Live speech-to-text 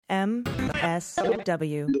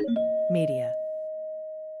MSW Media.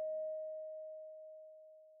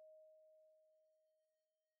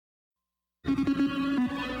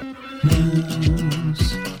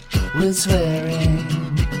 News with swearing.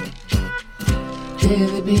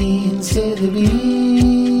 Daily beans, daily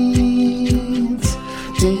beans.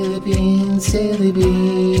 Daily beans, daily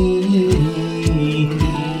beans.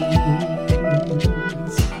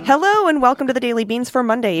 Hello and welcome to the Daily Beans for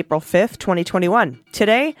Monday, April 5th, 2021.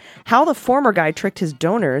 Today, how the former guy tricked his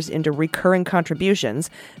donors into recurring contributions,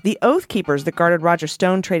 the Oath Keepers that guarded Roger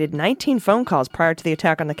Stone traded 19 phone calls prior to the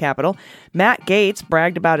attack on the Capitol, Matt Gaetz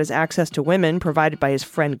bragged about his access to women provided by his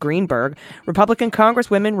friend Greenberg, Republican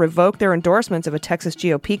Congresswomen revoked their endorsements of a Texas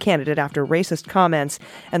GOP candidate after racist comments,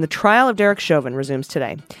 and the trial of Derek Chauvin resumes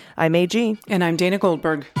today. I'm AG. And I'm Dana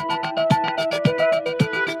Goldberg.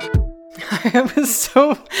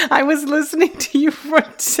 I was listening to you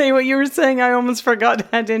say what you were saying. I almost forgot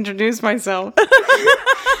I had to introduce myself.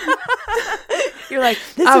 You're like,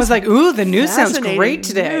 ooh, the news sounds great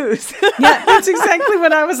today. Yeah, that's exactly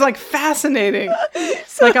what I was like, fascinating.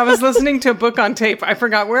 Like I was listening to a book on tape. I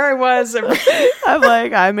forgot where I was. I'm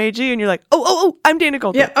like, I'm AG, and you're like, oh, I'm Dana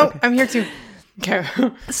Goldberg. Yeah, I'm here too. Okay.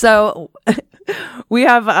 So we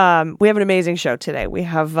have an amazing show today. We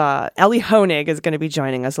have Elie Honig is going to be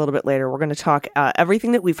joining us a little bit later. We're going to talk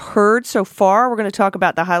everything that we've heard so far. We're going to talk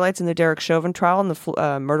about the highlights in the Derek Chauvin trial and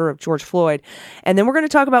the murder of George Floyd. And then we're going to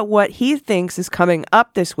talk about what he thinks is coming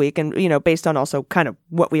up this week. And, based on also kind of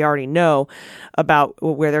what we already know about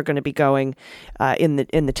where they're going to be going in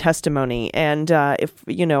the testimony. And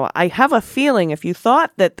I have a feeling if you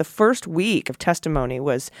thought that the first week of testimony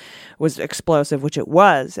was explosive, which it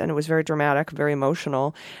was, and it was very dramatic, very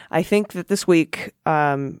emotional, I think that this week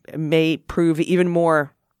may prove even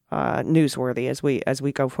more newsworthy as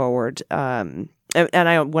we go forward. And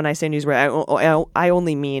when I say newsworthy, I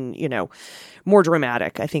only mean more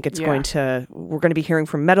dramatic. I think we're going to be hearing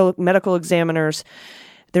from medical examiners.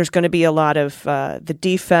 There's going to be a lot of the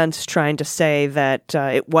defense trying to say that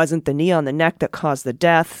it wasn't the knee on the neck that caused the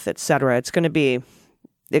death, et cetera. It's going to be,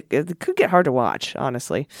 it could get hard to watch,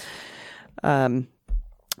 honestly.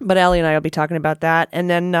 But Elie and I will be talking about that. And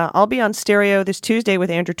then I'll be on stereo this Tuesday with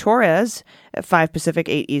Andrew Torres at 5 Pacific,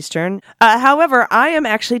 8 Eastern. However, I am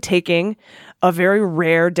actually taking a very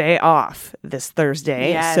rare day off this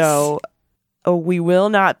Thursday. Yes. So we will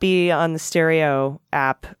not be on the stereo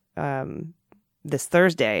app this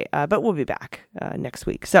Thursday, but we'll be back next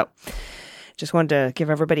week. So just wanted to give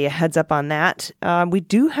everybody a heads up on that. We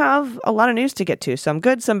do have a lot of news to get to. Some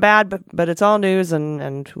good, some bad, but it's all news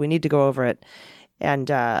and we need to go over it.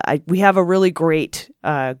 And we have a really great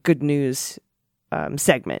good news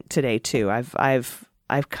segment today too.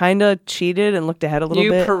 I've kind of cheated and looked ahead a little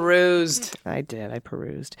bit. You perused. I did. I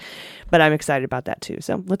perused, but I'm excited about that too.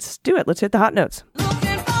 So let's do it. Let's hit the hot notes.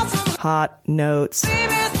 Hot notes.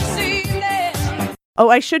 Oh,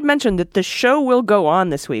 I should mention that the show will go on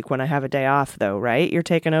this week when I have a day off, though, right? You're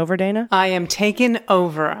taking over, Dana? I am taking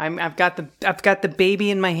over. I've got the baby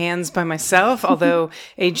in my hands by myself. Although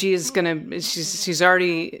AG is she's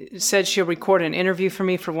already said she'll record an interview for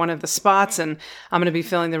me for one of the spots, and I'm gonna be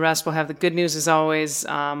filling the rest. We'll have the good news as always.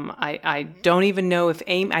 I don't even know if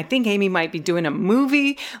Amy. I think Amy might be doing a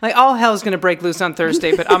movie. Like all hell's gonna break loose on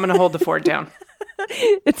Thursday, but I'm gonna hold the fort down.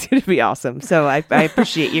 It's gonna be awesome. So I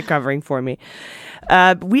appreciate you covering for me.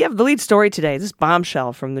 We have the lead story today. This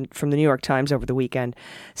bombshell from the New York Times over the weekend.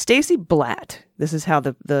 Stacey Blatt. This is how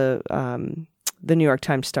the New York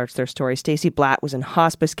Times starts their story. Stacey Blatt was in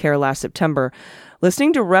hospice care last September,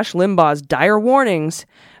 listening to Rush Limbaugh's dire warnings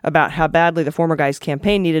about how badly the former guy's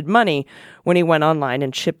campaign needed money when he went online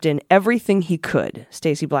and chipped in everything he could.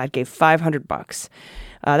 Stacey Blatt gave $500.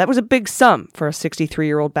 That was a big sum for a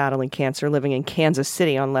 63-year-old battling cancer living in Kansas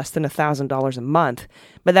City on less than $1,000 a month.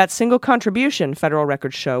 But that single contribution, federal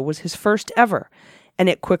records show, was his first ever, and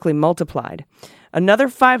it quickly multiplied. Another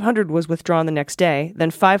 $500 was withdrawn the next day,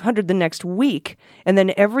 then $500 the next week, and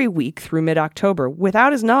then every week through mid-October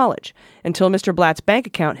without his knowledge until Mr. Blatt's bank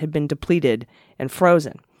account had been depleted and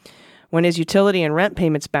frozen. When his utility and rent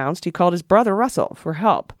payments bounced, he called his brother Russell for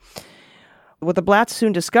help. What the Blatts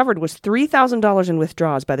soon discovered was $3,000 in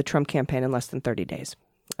withdrawals by the Trump campaign in less than 30 days.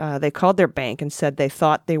 They called their bank and said they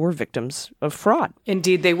thought they were victims of fraud.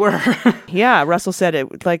 Indeed, they were. Yeah, Russell said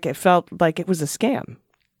it felt like it was a scam.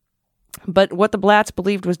 But what the Blatts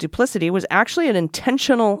believed was duplicity was actually an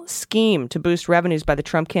intentional scheme to boost revenues by the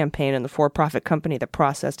Trump campaign and the for-profit company that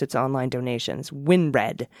processed its online donations.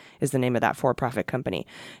 WinRed is the name of that for-profit company.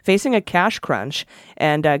 Facing a cash crunch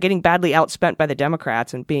and getting badly outspent by the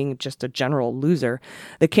Democrats and being just a general loser,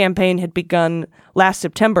 the campaign had begun last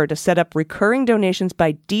September to set up recurring donations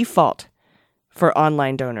by default for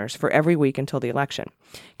online donors for every week until the election.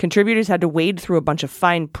 Contributors had to wade through a bunch of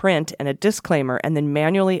fine print and a disclaimer and then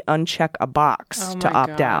manually uncheck a box to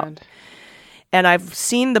opt out. And I've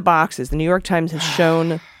seen the boxes. The New York Times has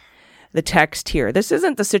shown the text here. This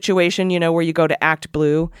isn't the situation, where you go to Act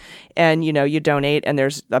Blue and, you donate and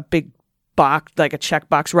there's a big box, like a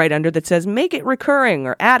checkbox right under that says, make it recurring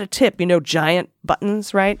or add a tip, giant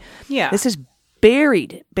buttons, right? Yeah. This is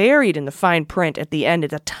buried in the fine print at the end.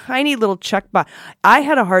 It's a tiny little checkbox. I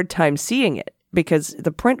had a hard time seeing it because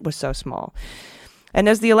the print was so small. And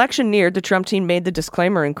as the election neared, the Trump team made the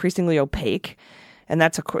disclaimer increasingly opaque. And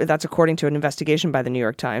that's according to an investigation by the New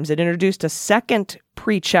York Times. It introduced a second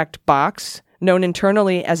pre-checked box known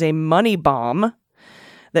internally as a money bomb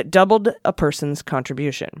that doubled a person's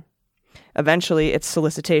contribution. Eventually, its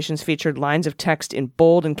solicitations featured lines of text in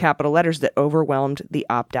bold and capital letters that overwhelmed the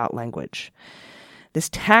opt-out language. This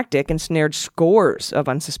tactic ensnared scores of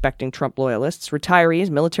unsuspecting Trump loyalists, retirees,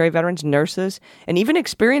 military veterans, nurses, and even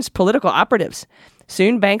experienced political operatives.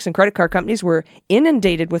 Soon, banks and credit card companies were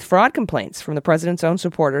inundated with fraud complaints from the president's own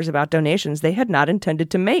supporters about donations they had not intended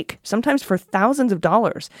to make, sometimes for thousands of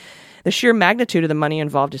dollars. The sheer magnitude of the money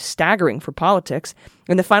involved is staggering for politics.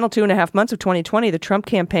 In the final 2.5 months of 2020, the Trump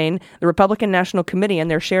campaign, the Republican National Committee, and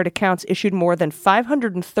their shared accounts issued more than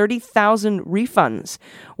 530,000 refunds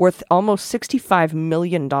worth almost $65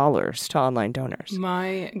 million to online donors.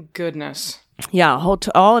 My goodness. Yeah,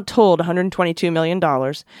 all told, $122 million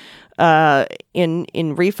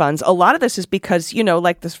in refunds. A lot of this is because,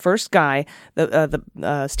 like this first guy,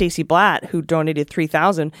 the Stacey Blatt, who donated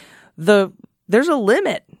 $3,000, there's a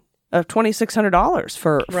limit of $2,600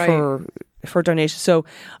 for donations. So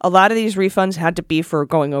a lot of these refunds had to be for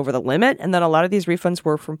going over the limit, and then a lot of these refunds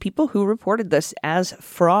were from people who reported this as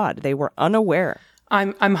fraud. They were unaware.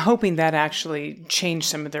 I'm hoping that actually changed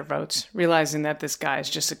some of their votes, realizing that this guy is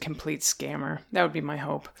just a complete scammer. That would be my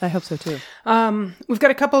hope. I hope so too. We've got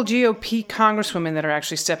a couple of GOP congresswomen that are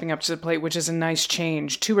actually stepping up to the plate, which is a nice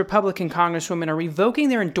change. 2 Republican congresswomen are revoking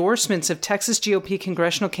their endorsements of Texas GOP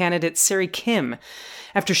congressional candidate Sarah Kim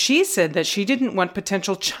after she said that she didn't want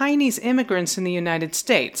potential Chinese immigrants in the United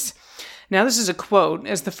States. Now, this is a quote.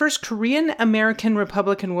 As the first Korean-American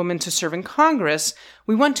Republican woman to serve in Congress,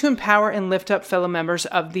 we want to empower and lift up fellow members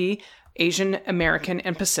of the Asian American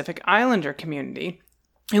and Pacific Islander community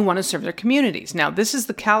who want to serve their communities. Now, this is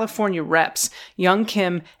the California reps, Young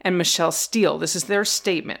Kim and Michelle Steele. This is their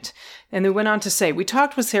statement. And they went on to say, we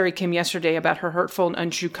talked with Sarah Kim yesterday about her hurtful and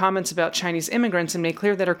untrue comments about Chinese immigrants and made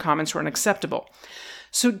clear that her comments were unacceptable.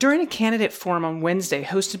 So during a candidate forum on Wednesday,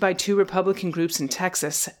 hosted by 2 Republican groups in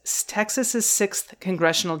Texas's 6th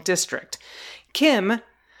congressional district, Kim,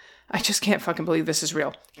 I just can't fucking believe this is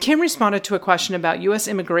real. Kim responded to a question about U.S.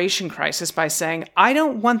 immigration crisis by saying, I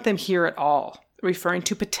don't want them here at all, referring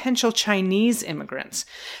to potential Chinese immigrants.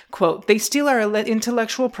 Quote, they steal our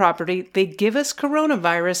intellectual property, they give us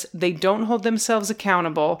coronavirus, they don't hold themselves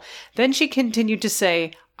accountable. Then she continued to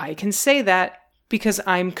say, I can say that because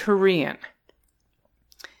I'm Korean.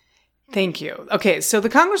 Thank you. Okay, so the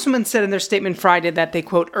Congresswoman said in their statement Friday that they,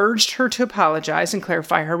 quote, urged her to apologize and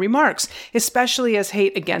clarify her remarks, especially as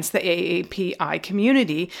hate against the AAPI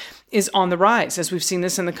community is on the rise, as we've seen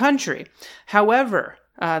this in the country. However,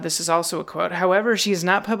 this is also a quote, however, she has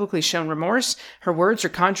not publicly shown remorse. Her words are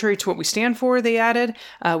contrary to what we stand for, they added.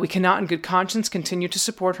 We cannot in good conscience continue to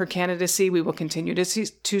support her candidacy. We will continue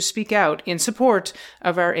to speak out in support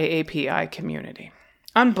of our AAPI community.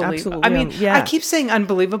 Unbelievable. Absolutely. I mean, yeah. I keep saying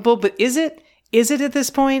unbelievable, but is it? Is it at this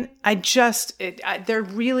point? They're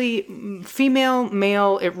really female,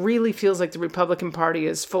 male. It really feels like the Republican Party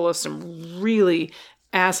is full of some really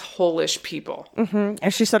asshole-ish people. Mm-hmm.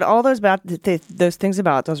 And she said all those those things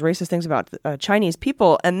about those racist things about Chinese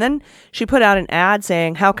people, and then she put out an ad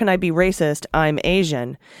saying, "How can I be racist? I'm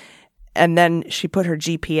Asian." And then she put her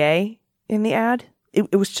GPA in the ad.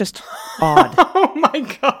 It was just odd. Oh my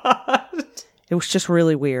God. It was just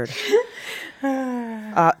really weird.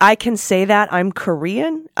 I can say that I'm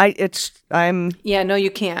Korean. Yeah, no, you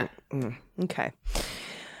can't. Okay.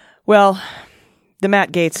 Well, the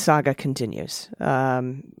Matt Gaetz saga continues.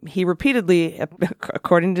 He repeatedly,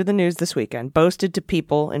 according to the news this weekend, boasted to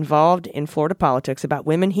people involved in Florida politics about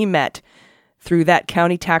women he met through that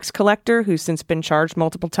county tax collector who's since been charged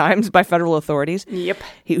multiple times by federal authorities. Yep.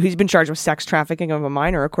 He's been charged with sex trafficking of a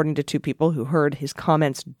minor, according to two people who heard his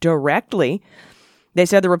comments directly. They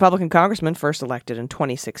said the Republican congressman, first elected in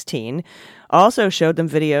 2016, also showed them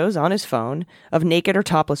videos on his phone of naked or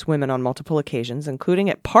topless women on multiple occasions, including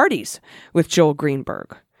at parties with Joel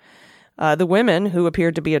Greenberg. The women, who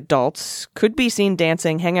appeared to be adults, could be seen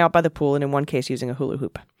dancing, hanging out by the pool, and in one case using a hula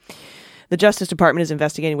hoop. The Justice Department is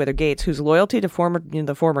investigating whether Gates, whose loyalty to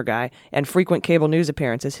the former guy and frequent cable news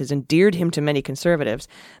appearances has endeared him to many conservatives,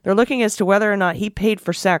 they're looking as to whether or not he paid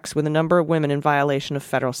for sex with a number of women in violation of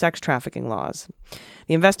federal sex trafficking laws.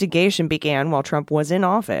 The investigation began while Trump was in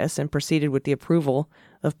office and proceeded with the approval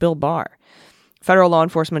of Bill Barr. Federal law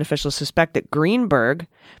enforcement officials suspect that Greenberg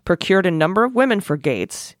procured a number of women for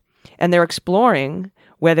Gates, and they're exploring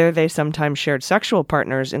whether they sometimes shared sexual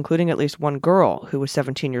partners, including at least one girl who was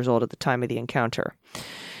 17 years old at the time of the encounter.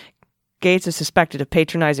 Gates is suspected of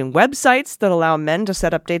patronizing websites that allow men to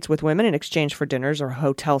set up dates with women in exchange for dinners or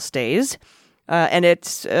hotel stays. And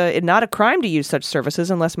it's not a crime to use such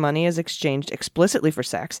services unless money is exchanged explicitly for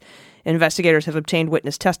sex. Investigators have obtained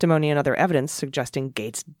witness testimony and other evidence suggesting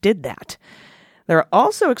Gates did that. They're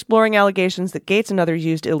also exploring allegations that Gates and others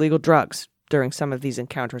used illegal drugs during some of these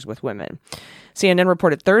encounters with women. CNN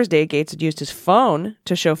reported Thursday Gates had used his phone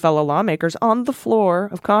to show fellow lawmakers on the floor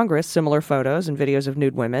of Congress similar photos and videos of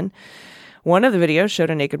nude women. One of the videos showed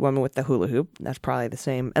a naked woman with the hula hoop. That's probably the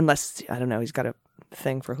same, unless, I don't know, he's got a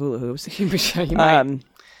thing for hula hoops.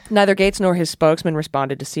 Neither Gates nor his spokesman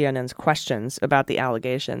responded to CNN's questions about the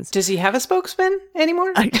allegations. Does he have a spokesman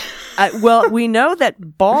anymore? Well, we know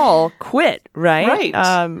that Ball quit, right?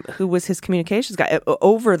 Right. Who was his communications guy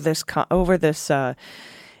over this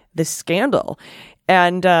scandal.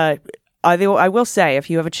 And I will say, if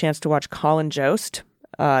you have a chance to watch Colin Jost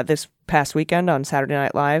this past weekend on Saturday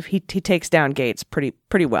Night Live, he takes down Gates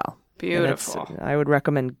pretty well. Beautiful. I would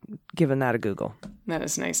recommend giving that a Google. That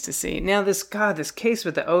is nice to see. Now, this case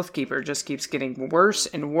with the Oath Keeper just keeps getting worse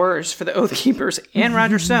and worse for the Oath Keepers and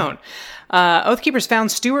Roger Stone. Oath Keepers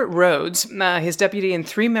found Stuart Rhodes, his deputy, and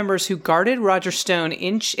 3 members who guarded Roger Stone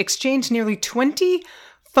exchanged nearly 20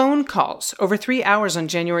 phone calls over 3 hours on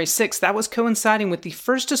January 6th. That was coinciding with the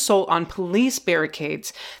first assault on police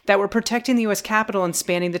barricades that were protecting the U.S. Capitol and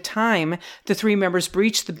spanning the time the 3 members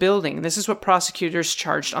breached the building. This is what prosecutors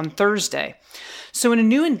charged on Thursday. So in a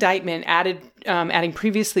new indictment adding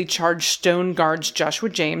previously charged Stone guards Joshua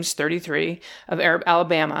James, 33, of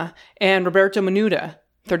Alabama, and Roberto Menuda,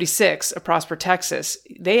 36, of Prosper, Texas,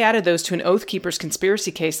 they added those to an Oath Keepers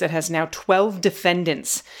conspiracy case that has now 12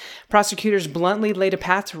 defendants. Prosecutors bluntly laid a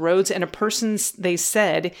path to Rhodes and a person they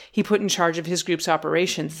said he put in charge of his group's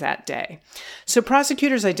operations that day. So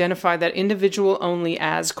prosecutors identified that individual only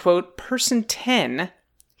as, quote, person 10.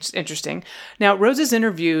 It's interesting. Now, Rhodes is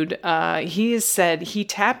interviewed. He has said he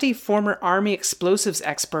tapped a former Army explosives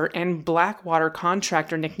expert and Blackwater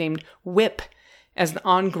contractor nicknamed Whip as the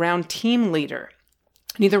on-ground team leader.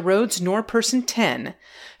 Neither Rhodes nor person 10,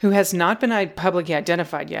 who has not been publicly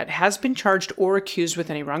identified yet, has been charged or accused with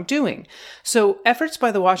any wrongdoing. So efforts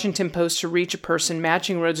by the Washington Post to reach a person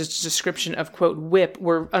matching Rhodes' description of, quote, Whip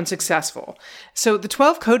were unsuccessful. So the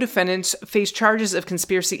 12 co-defendants face charges of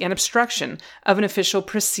conspiracy and obstruction of an official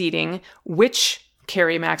proceeding, which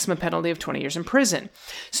carry a maximum penalty of 20 years in prison.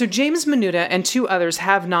 So James Menuda and 2 others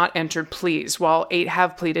have not entered pleas, while 8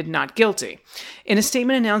 have pleaded not guilty. In a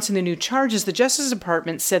statement announcing the new charges, the Justice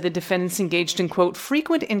Department said the defendants engaged in, quote,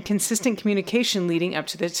 frequent and consistent communication leading up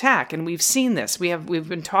to the attack. And we've seen this. We've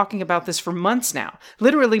been talking about this for months now,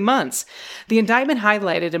 literally months. The indictment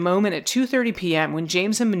highlighted a moment at 2:30 p.m. when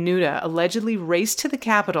James and Menuda allegedly raced to the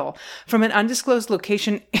Capitol from an undisclosed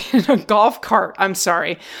location in a golf cart,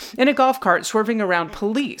 swerving around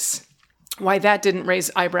police. Why that didn't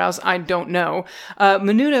raise eyebrows, I don't know.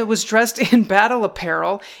 Menuda was dressed in battle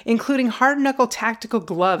apparel, including hard-knuckle tactical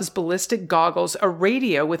gloves, ballistic goggles, a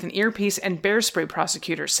radio with an earpiece, and bear spray,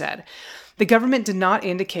 prosecutors said. The government did not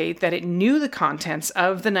indicate that it knew the contents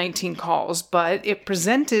of the 19 calls, but it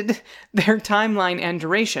presented their timeline and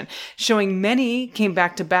duration, showing many came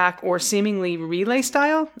back-to-back or seemingly relay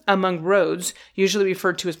style among Rhodes, usually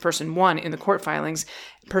referred to as person 1 in the court filings,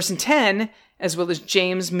 person 10, as well as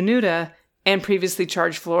James Menuda, and previously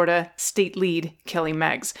charged Florida state lead Kelly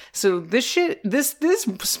Meggs. So this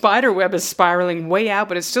spider web is spiraling way out,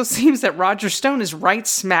 but it still seems that Roger Stone is right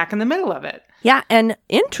smack in the middle of it. Yeah, and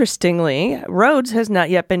interestingly, Rhodes has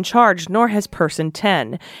not yet been charged, nor has person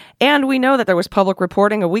 10. And we know that there was public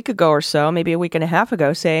reporting a week ago or so, maybe a week and a half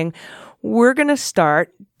ago, saying, we're going to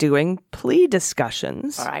start doing plea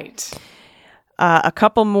discussions. Right. A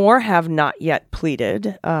couple more have not yet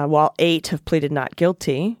pleaded, while 8 have pleaded not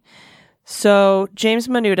guilty. So James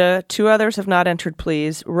Menuda, 2 others have not entered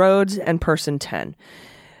pleas, Rhodes and Person 10.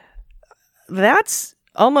 That's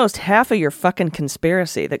almost half of your fucking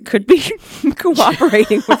conspiracy that could be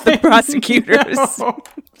cooperating with the prosecutors.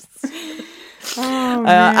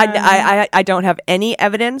 I don't have any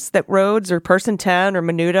evidence that Rhodes or Person 10 or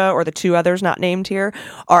Menuda or the 2 others not named here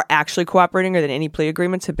are actually cooperating or that any plea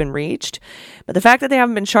agreements have been reached. But the fact that they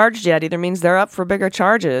haven't been charged yet either means they're up for bigger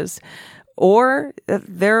charges or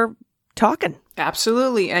they're talking.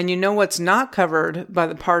 Absolutely. And you know what's not covered by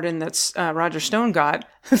the pardon that's Roger Stone got?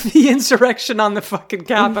 The insurrection on the fucking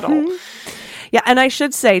Capitol. Mm-hmm. Yeah, and I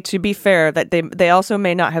should say, to be fair, that they also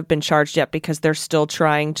may not have been charged yet because they're still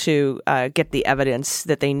trying to get the evidence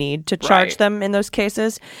that they need to charge them in those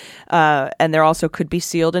cases. And there also could be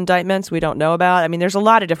sealed indictments we don't know about. I mean, there's a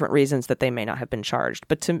lot of different reasons that they may not have been charged.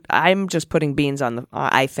 But I'm just putting beans on the.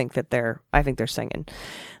 I think they're singing.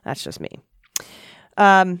 That's just me.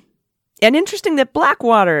 And interesting that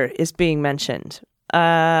Blackwater is being mentioned.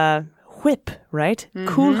 Whip, right? Mm-hmm.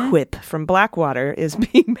 Cool Whip from Blackwater is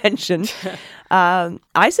being mentioned.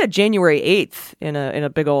 I said January 8th in a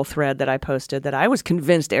big old thread that I posted that I was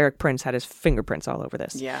convinced Eric Prince had his fingerprints all over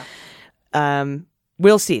this. Yeah.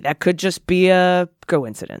 We'll see. That could just be a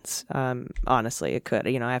coincidence. Honestly, it could.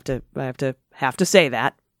 You know, I have to say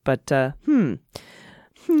that. But does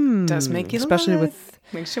make you especially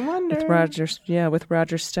makes you wonder. With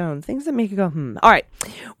Roger Stone. Things that make you go, All right.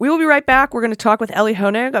 We will be right back. We're going to talk with Elie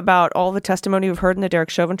Honig about all the testimony we've heard in the Derek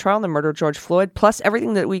Chauvin trial and the murder of George Floyd, plus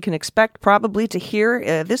everything that we can expect probably to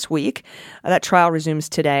hear this week. That trial resumes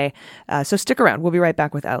today. So stick around. We'll be right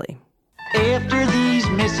back with Elie. After these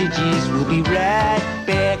messages, we'll be right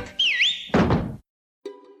back.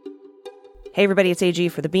 Hey everybody, it's AG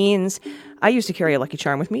for the Beans. I used to carry a Lucky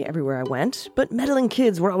Charm with me everywhere I went, but meddling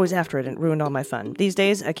kids were always after it and it ruined all my fun. These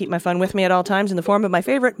days, I keep my fun with me at all times in the form of my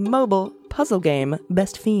favorite mobile puzzle game,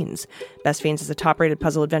 Best Fiends. Best Fiends is a top-rated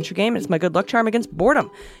puzzle adventure game, and it's my good luck charm against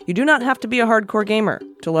boredom. You do not have to be a hardcore gamer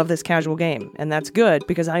to love this casual game, and that's good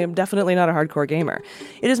because I am definitely not a hardcore gamer.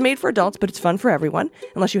 It is made for adults, but it's fun for everyone,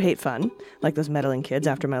 unless you hate fun, like those meddling kids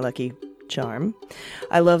after my Lucky Charm.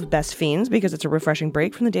 I love Best Fiends because it's a refreshing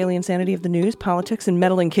break from the daily insanity of the news, politics, and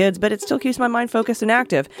meddling kids, but it still keeps my mind focused and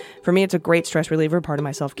active. For me, it's a great stress reliever, part of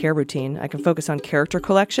my self-care routine. I can focus on character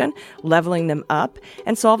collection, leveling them up,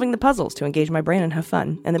 and solving the puzzles to engage my brain and have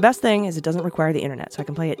fun. And the best thing is it doesn't require the internet, so I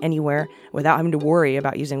can play it anywhere without having to worry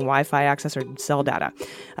about using Wi-Fi access or cell data.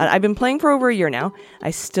 I've been playing for over a year now.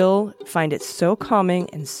 I still find it so calming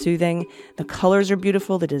and soothing. The colors are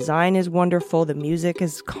beautiful, the design is wonderful, the music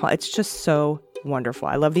is it's just so wonderful.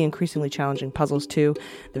 I love the increasingly challenging puzzles too.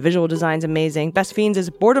 The visual design's amazing. Best Fiends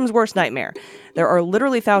is boredom's worst nightmare. There are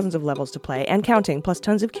literally thousands of levels to play and counting, plus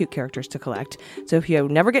tons of cute characters to collect. So if you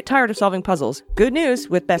never get tired of solving puzzles, good news,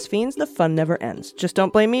 with Best Fiends, the fun never ends. Just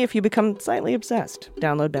don't blame me if you become slightly obsessed.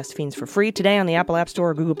 Download Best Fiends for free today on the Apple App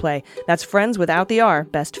Store or Google Play. That's friends without the R,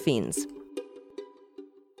 Best Fiends.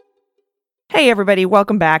 Hey everybody,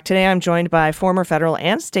 welcome back. Today I'm joined by former federal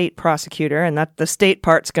and state prosecutor, and that the state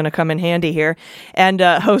part's going to come in handy here, and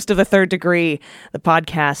host of The Third Degree, the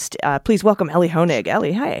podcast. Please welcome Elie Honig.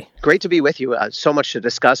 Elie, hi. Great to be with you. So much to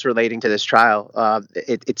discuss relating to this trial.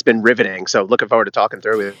 It's been riveting, so looking forward to talking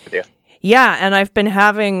through with you. Yeah, and I've been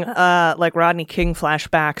having like Rodney King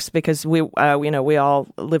flashbacks because we all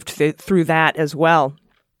lived through that as well.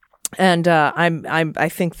 And I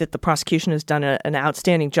think that the prosecution has done an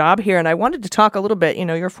outstanding job here. And I wanted to talk a little bit,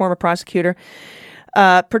 you're a former prosecutor,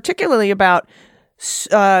 particularly about,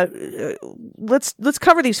 let's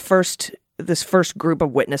cover this first group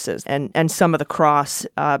of witnesses and some of the cross,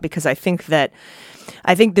 because I think the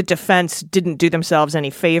defense didn't do themselves any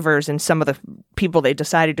favors in some of the people they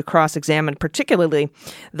decided to cross-examine, particularly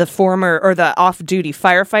the former or the off-duty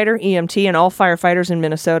firefighter, EMT, and all firefighters in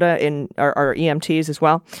Minnesota are EMTs as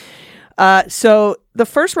well. So the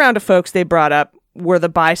first round of folks they brought up were the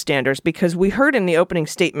bystanders, because we heard in the opening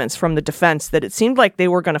statements from the defense that it seemed like they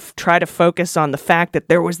were going to try to focus on the fact that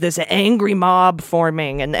there was this angry mob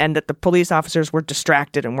forming and that the police officers were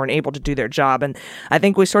distracted and weren't able to do their job. And I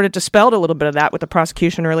think we sort of dispelled a little bit of that with the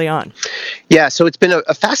prosecution early on. Yeah, so it's been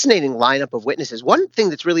a fascinating lineup of witnesses. One thing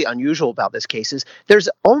that's really unusual about this case is there's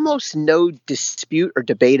almost no dispute or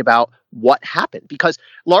debate about what happened,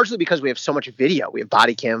 largely because we have so much video. We have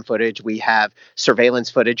body cam footage, we have surveillance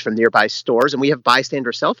footage from nearby stores, and we have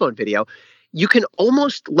bystander cell phone video. You can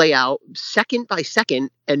almost lay out second by second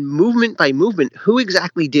and movement by movement who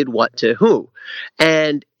exactly did what to who.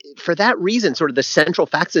 And for that reason, sort of the central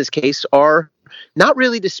facts of this case are not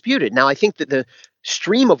really disputed. Now, I think that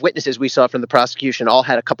stream of witnesses we saw from the prosecution all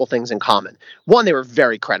had a couple things in common. One, they were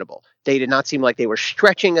very credible. They did not seem like they were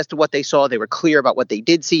stretching as to what they saw. They were clear about what they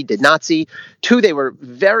did see, did not see. Two, they were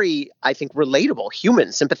very, I think, relatable,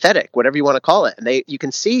 human, sympathetic, whatever you want to call it. And you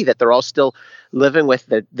can see that they're all still living with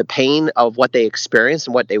the pain of what they experienced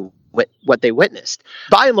and what they witnessed.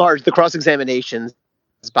 By and large, the cross-examinations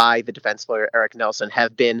by the defense lawyer, Eric Nelson,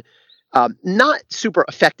 have been not super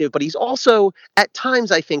effective, but he's also at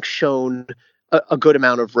times, I think, shown a good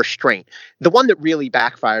amount of restraint. The one that really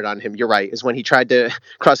backfired on him, you're right, is when he tried to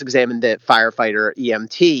cross-examine the firefighter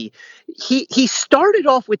EMT. He started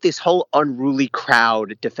off with this whole unruly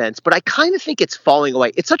crowd defense, but I kind of think it's falling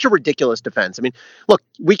away. It's such a ridiculous defense. I mean, look,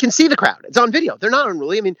 we can see the crowd. It's on video. They're not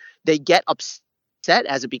unruly. I mean, they get upset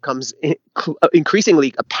as it becomes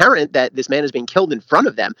increasingly apparent that this man is being killed in front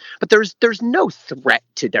of them. But there's no threat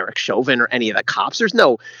to Derek Chauvin or any of the cops. There's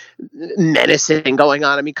no menacing going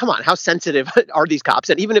on. I mean, come on, how sensitive are these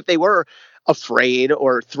cops? And even if they were afraid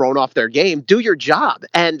or thrown off their game, do your job.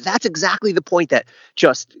 And that's exactly the point that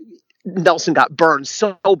just Nelson got burned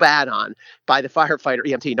so bad on by the firefighter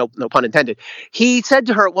EMT, no pun intended. He said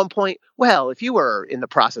to her at one point, well, if you were in the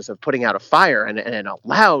process of putting out a fire and a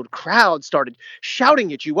loud crowd started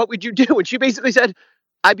shouting at you, what would you do? And she basically said,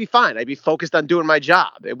 I'd be fine. I'd be focused on doing my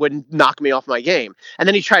job. It wouldn't knock me off my game. And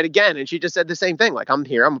then he tried again, and she just said the same thing. Like, I'm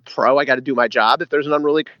here. I'm a pro. I got to do my job. If there's an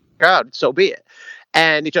unruly crowd, so be it.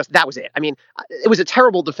 And that was it. I mean, it was a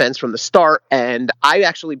terrible defense from the start. And I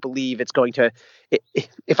actually believe it's going to,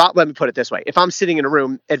 let me put it this way. If I'm sitting in a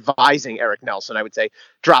room advising Eric Nelson, I would say,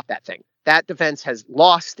 drop that thing. That defense has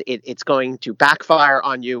lost. It's going to backfire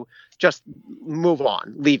on you. Just move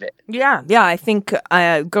on, leave it. Yeah. I think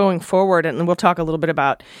going forward, and we'll talk a little bit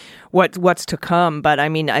about what's to come. But I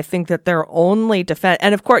mean, I think that their only defense,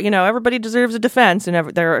 and of course, everybody deserves a defense, and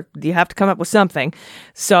you have to come up with something.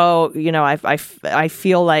 So, I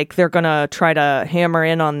feel like they're going to try to hammer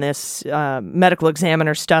in on this medical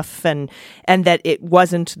examiner stuff, and that it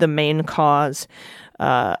wasn't the main cause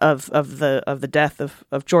of the death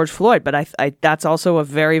of George Floyd. But I that's also a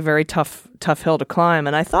very, very tough hill to climb.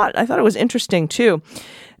 And I thought it was interesting too.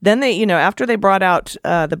 Then they, after they brought out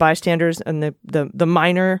the bystanders and the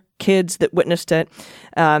minor kids that witnessed it,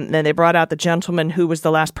 then they brought out the gentleman who was the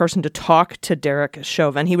last person to talk to Derek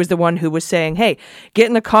Chauvin. He was the one who was saying, "Hey, get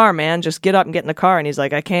in the car, man. Just get up and get in the car." And he's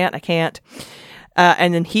like, I can't.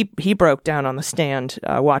 And then he broke down on the stand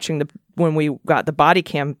watching when we got the body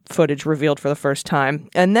cam footage revealed for the first time.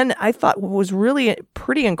 And then I thought what was really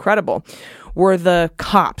pretty incredible were the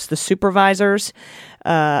cops, the supervisors,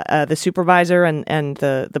 the supervisor and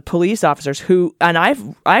the police officers who, and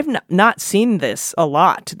I've not seen this a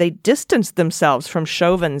lot. They distanced themselves from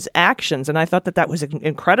Chauvin's actions, and I thought that was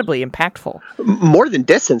incredibly impactful. More than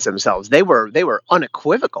distance themselves, they were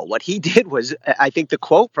unequivocal. What he did was, I think the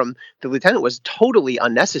quote from the lieutenant was totally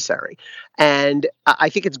unnecessary, and I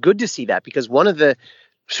think it's good to see that, because one of the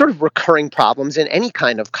sort of recurring problems in any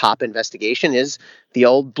kind of cop investigation is the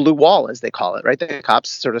old blue wall, as they call it, right? The cops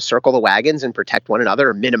sort of circle the wagons and protect one another,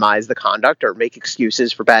 or minimize the conduct, or make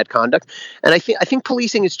excuses for bad conduct. And I think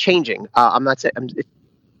policing is changing. I'm not saying it's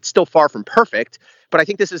still far from perfect, but I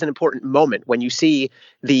think this is an important moment when you see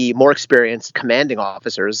the more experienced commanding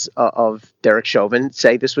officers of Derek Chauvin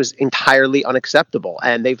say this was entirely unacceptable.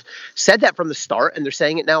 And they've said that from the start, and they're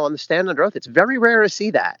saying it now on the stand under oath. It's very rare to see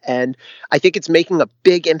that. And I think it's making a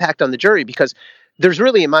big impact on the jury, because there's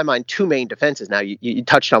really, in my mind, two main defenses. Now, you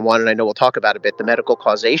touched on one, and I know we'll talk about a bit, the medical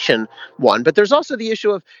causation one, but there's also the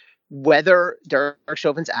issue of whether Derek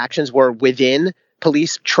Chauvin's actions were within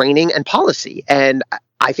police training and policy. And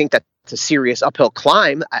I think that's a serious uphill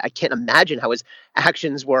climb. I can't imagine how his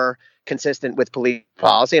actions were consistent with police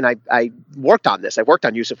policy. And I worked on this. I worked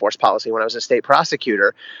on use of force policy when I was a state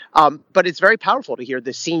prosecutor. But it's very powerful to hear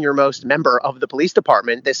the senior most member of the police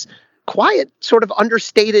department, this quiet, sort of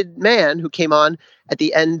understated man who came on at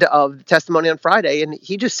the end of the testimony on Friday, and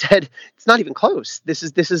he just said, it's not even close. This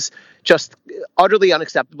is just utterly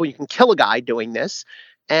unacceptable. You can kill a guy doing this.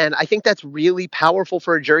 And I think that's really powerful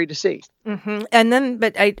for a jury to see. Mm-hmm. And then,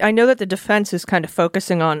 but I know that the defense is kind of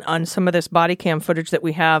focusing on some of this body cam footage that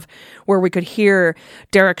we have, where we could hear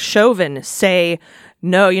Derek Chauvin say,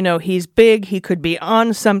 no, he's big. He could be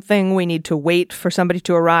on something. We need to wait for somebody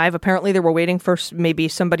to arrive. Apparently, they were waiting for maybe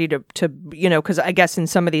somebody to because I guess in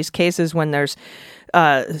some of these cases when there's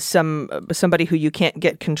somebody who you can't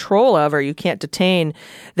get control of or you can't detain,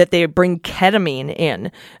 that they bring ketamine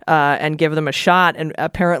in and give them a shot. And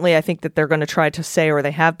apparently, I think that they're going to try to say, or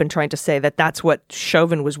they have been trying to say, that that's what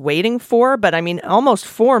Chauvin was waiting for. But I mean, almost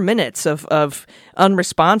 4 minutes of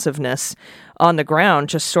unresponsiveness on the ground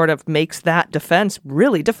just sort of makes that defense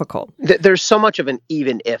really difficult. There's so much of an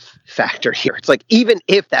even if factor here. It's like, even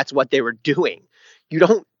if that's what they were doing, you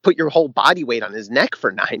don't put your whole body weight on his neck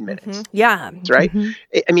for 9 minutes. Mm-hmm. Yeah. Right?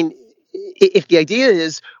 Mm-hmm. I mean, if the idea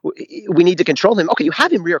is we need to control him, okay, you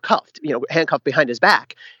have him rear cuffed, handcuffed behind his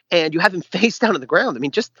back, and you have him face down on the ground. I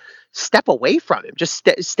mean, just step away from him. Just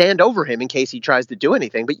stand over him in case he tries to do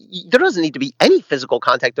anything. But there doesn't need to be any physical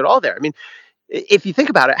contact at all there. I mean, if you think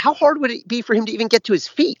about it, how hard would it be for him to even get to his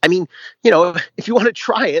feet? I mean, if you want to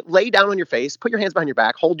try it, lay down on your face, put your hands behind your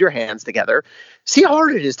back, hold your hands together, see how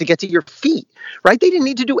hard it is to get to your feet, right? They didn't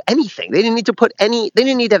need to do anything. They didn't need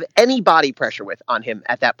to have any body pressure on him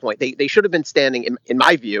at that point. They should have been standing, in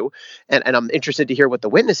my view, and I'm interested to hear what the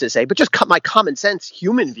witnesses say, but just my common sense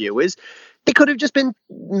human view is they could have just been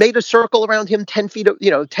made a circle around him 10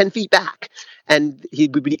 feet back. And he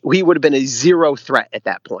would have been a zero threat at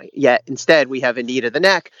that point. Yet instead, we have a knee to the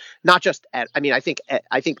neck. Not just I think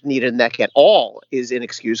knee to the neck at all is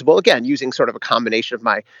inexcusable. Again, using sort of a combination of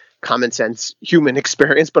my common sense human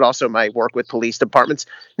experience, but also my work with police departments.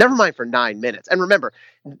 Never mind for 9 minutes. And remember,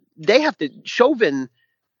 Chauvin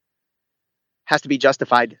has to be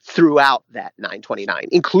justified throughout that 9:29,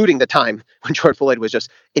 including the time when George Floyd was just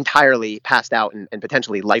entirely passed out and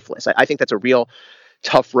potentially lifeless. I think that's a real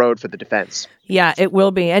tough road for the defense. Yeah, it will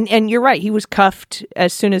be. And you're right. He was cuffed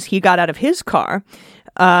as soon as he got out of his car.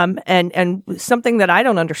 And something that I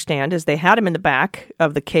don't understand is they had him in the back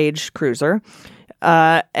of the cage cruiser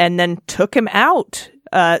and then took him out.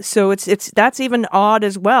 So that's even odd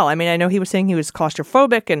as well. I mean, I know he was saying he was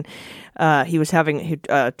claustrophobic and he was having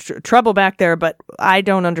trouble back there, but I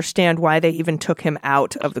don't understand why they even took him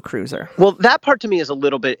out of the cruiser. Well, that part to me is a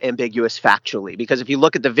little bit ambiguous factually, because if you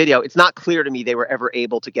look at the video, it's not clear to me they were ever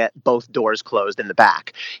able to get both doors closed in the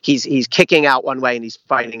back. He's kicking out one way and he's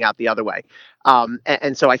fighting out the other way.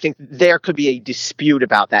 And so I think there could be a dispute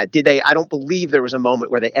about that. I don't believe there was a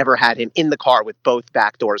moment where they ever had him in the car with both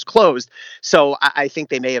back doors closed. So I think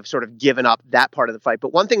they may have sort of given up that part of the fight.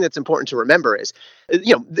 But one thing that's important to remember is,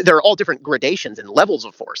 there are all different gradations and levels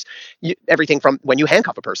of force. Everything from when you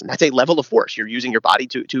handcuff a person, that's a level of force. You're using your body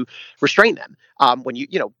to restrain them. When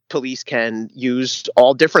police can use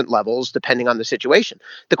all different levels depending on the situation.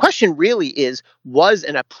 The question really is, was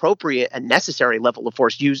an appropriate and necessary level of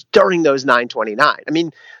force used during those 9:29? I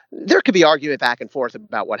mean, there could be argument back and forth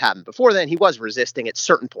about what happened before then. He was resisting at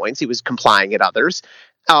certain points. He was complying at others.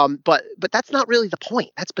 But that's not really the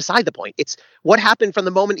point. That's beside the point. It's what happened from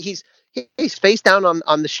the moment he's face down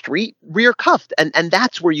on the street, rear cuffed. And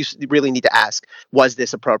that's where you really need to ask, was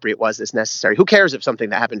this appropriate? Was this necessary? Who cares if something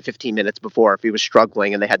that happened 15 minutes before, if he was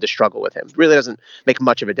struggling and they had to struggle with him? It really doesn't make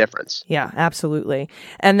much of a difference. Yeah, absolutely.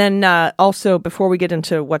 And then also, before we get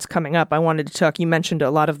into what's coming up, I wanted to talk, you mentioned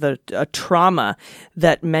a lot of the trauma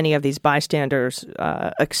that many of these bystanders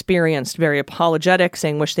experienced, very apologetic,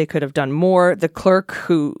 saying wish they could have done more. The clerk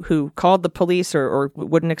who called the police or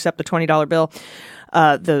wouldn't accept the $20 bill,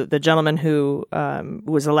 the gentleman who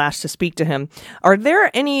was the last to speak to him. Are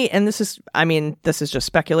there any, and this is just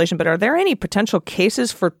speculation, but are there any potential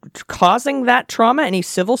cases for causing that trauma, any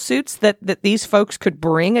civil suits that these folks could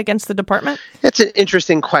bring against the department? That's an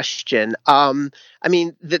interesting question.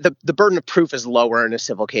 The burden of proof is lower in a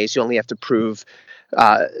civil case. You only have to prove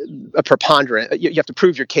a preponderance. You have to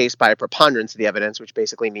prove your case by a preponderance of the evidence, which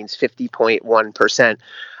basically means 50.1%.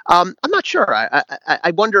 I'm not sure.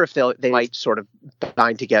 I wonder if they might sort of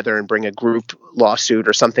bind together and bring a group lawsuit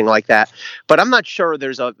or something like that. But I'm not sure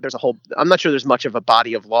I'm not sure there's much of a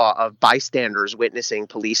body of law of bystanders witnessing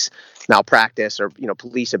police malpractice or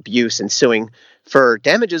police abuse and suing for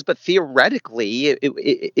damages. But theoretically,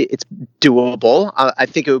 it's doable. I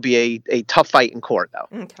think it would be a tough fight in court, though.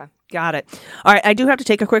 Okay. Got it. All right. I do have to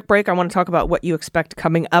take a quick break. I want to talk about what you expect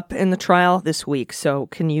coming up in the trial this week. So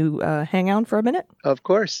can you hang on for a minute? Of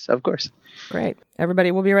course. Great.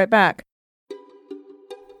 Everybody, we'll be right back.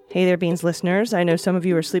 Hey there, Beans listeners. I know some of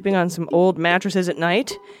you are sleeping on some old mattresses at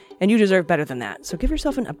night, and you deserve better than that. So give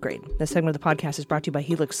yourself an upgrade. This segment of the podcast is brought to you by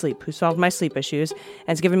Helix Sleep, who solved my sleep issues and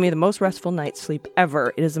has given me the most restful night's sleep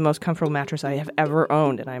ever. It is the most comfortable mattress I have ever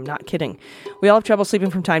owned, and I am not kidding. We all have trouble sleeping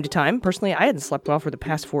from time to time. Personally, I hadn't slept well for the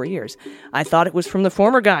past 4 years. I thought it was from the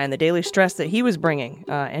former guy and the daily stress that he was bringing,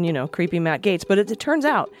 and creepy Matt Gaetz. But it turns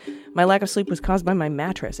out My lack of sleep was caused by my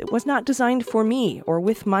mattress. It was not designed for me or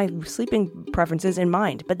with my sleeping preferences in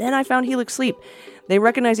mind. But then I found Helix Sleep. They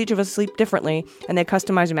recognize each of us sleep differently, and they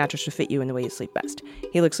customize a mattress to fit you in the way you sleep best.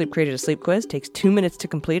 Helix Sleep created a sleep quiz. Takes 2 minutes to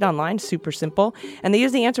complete online. Super simple. And they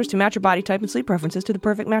use the answers to match your body type and sleep preferences to the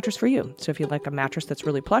perfect mattress for you. So if you like a mattress that's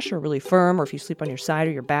really plush or really firm, or if you sleep on your side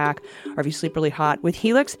or your back, or if you sleep really hot, with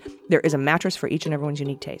Helix, there is a mattress for each and everyone's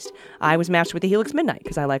unique taste. I was matched with the Helix Midnight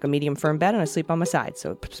because I like a medium firm bed and I sleep on my side.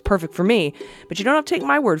 So it's perfect for me. But you don't have to take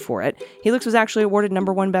my word for it. Helix was actually awarded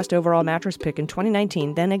 #1 best overall mattress pick in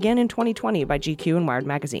 2019, then again in 2020 by GQ and Wired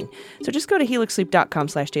Magazine. So just go to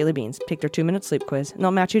helixsleep.com/dailybeans, take their 2-minute sleep quiz, and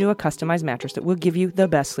they'll match you to a customized mattress that will give you the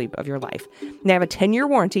best sleep of your life. They have a 10-year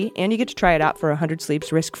warranty, and you get to try it out for 100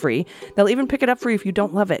 sleeps risk-free. They'll even pick it up for you if you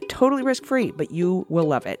don't love it. Totally risk-free, but you will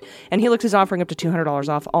love it. And Helix is offering up to $200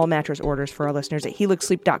 off all mattress orders for our listeners at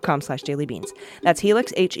helixsleep.com/dailybeans. That's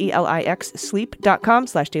Helix, Helix,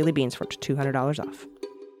 sleep.com/dailybeans for up to $200 off.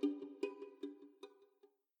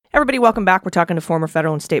 Everybody, welcome back. We're talking to former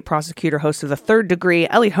federal and state prosecutor, host of The Third Degree,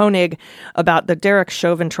 Elie Honig, about the Derek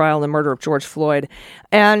Chauvin trial and the murder of George Floyd.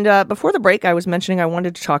 And before the break, I was mentioning I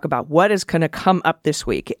wanted to talk about what is going to come up this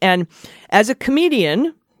week. And as a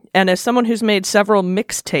comedian, and as someone who's made several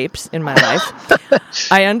mixtapes in my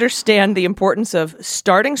life, I understand the importance of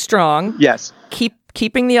starting strong. Yes.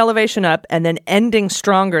 Keeping the elevation up and then ending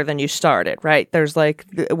stronger than you started, right? There's like,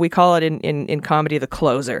 we call it in comedy, the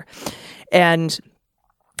closer. And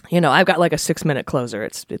I've got like a 6-minute closer.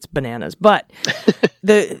 It's bananas. But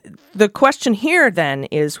the question here then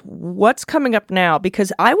is what's coming up now?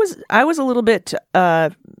 Because I was a little bit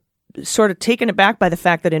sort of taken aback by the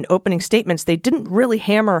fact that in opening statements, the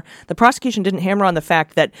prosecution didn't hammer on the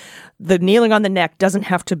fact that the kneeling on the neck doesn't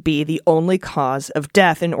have to be the only cause of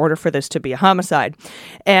death in order for this to be a homicide.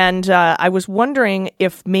 And I was wondering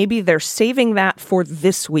if maybe they're saving that for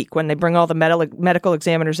this week when they bring all the medical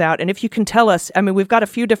examiners out. And if you can tell us, we've got a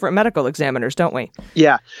few different medical examiners, don't we?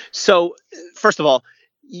 Yeah. So first of all,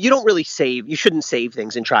 you shouldn't save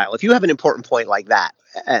things in trial. If you have an important point like that,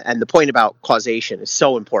 and the point about causation is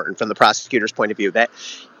so important from the prosecutor's point of view, that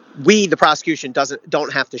the prosecution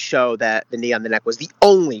don't have to show that the knee on the neck was the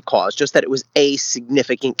only cause, just that it was a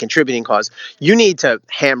significant contributing cause. You need to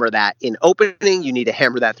hammer that in opening, you need to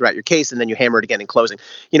hammer that throughout your case, and then you hammer it again in closing.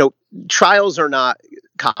 Trials are not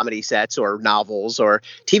comedy sets or novels or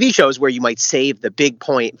TV shows where you might save the big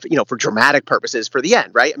point, for dramatic purposes for the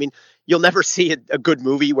end, right? You'll never see a good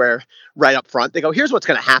movie where right up front they go, here's what's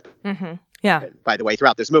going to happen. Mm-hmm. Yeah. By the way,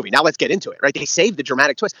 throughout this movie. Now let's get into it, right? They save the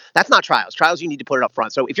dramatic twist. That's not trials. Trials, you need to put it up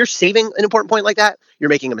front. So if you're saving an important point like that, you're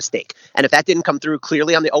making a mistake. And if that didn't come through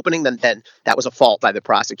clearly on the opening, then that was a fault by the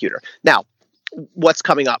prosecutor. Now, what's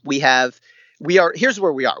coming up? Here's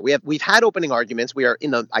where we are. We've had opening arguments. We are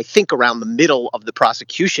around the middle of the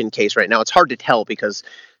prosecution case right now. It's hard to tell because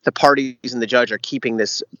the parties and the judge are keeping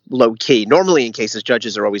this low key. Normally in cases,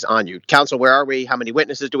 judges are always on you. Counsel, where are we? How many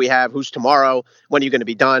witnesses do we have? Who's tomorrow? When are you going to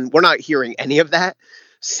be done? We're not hearing any of that.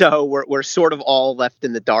 So we're sort of all left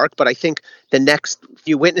in the dark. But I think the next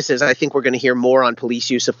few witnesses, I think we're going to hear more on police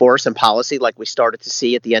use of force and policy like we started to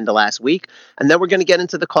see at the end of last week. And then we're going to get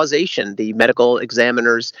into the causation, the medical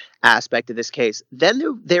examiner's aspect of this case. Then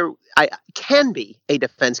there can be a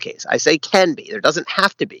defense case. I say can be. There doesn't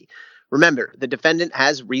have to be. Remember, the defendant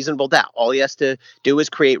has reasonable doubt. All he has to do is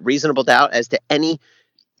create reasonable doubt as to any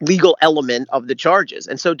legal element of the charges.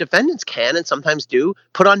 And so defendants can and sometimes do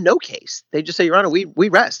put on no case. They just say, Your Honor, we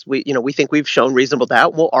rest. We think we've shown reasonable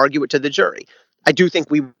doubt. We'll argue it to the jury. I do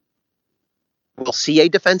think we will see a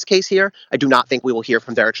defense case here. I do not think we will hear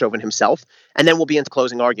from Derek Chauvin himself. And then we'll be into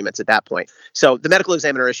closing arguments at that point. So the medical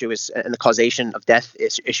examiner issue and the causation of death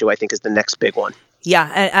issue, I think, is the next big one.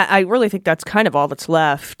 Yeah, I really think that's kind of all that's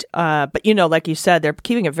left. But, like you said, they're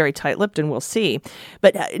keeping it very tight-lipped, and we'll see.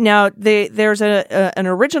 But now there's an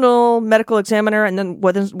original medical examiner, and then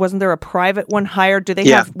wasn't there a private one hired? Do they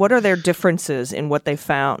have? What are their differences in what they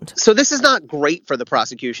found? So this is not great for the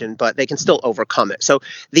prosecution, but they can still overcome it. So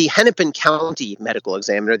the Hennepin County medical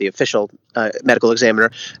examiner, the official medical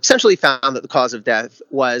examiner, essentially found that the cause of death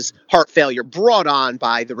was heart failure brought on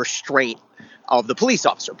by the restraint of the police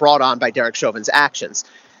officer, brought on by Derek Chauvin's actions.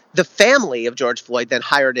 The family of George Floyd then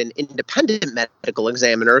hired an independent medical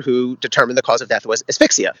examiner who determined the cause of death was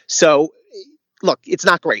asphyxia. So, look, it's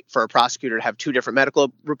not great for a prosecutor to have two different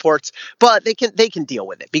medical reports, but they can deal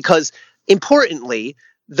with it because, importantly,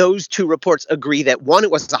 those two reports agree that one, it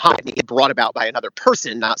was a homicide brought about by another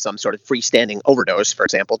person, not some sort of freestanding overdose, for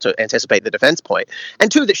example, to anticipate the defense point. And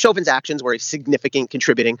two, that Chauvin's actions were a significant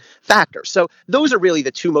contributing factor. So those are really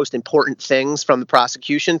the two most important things from the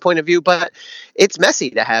prosecution point of view. But it's messy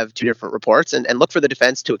to have two different reports and look for the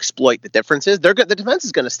defense to exploit the differences. The defense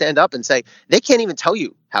is going to stand up and say they can't even tell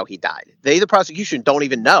you how he died. The prosecution, don't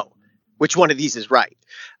even know which one of these is right.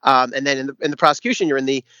 And then in the prosecution, you're in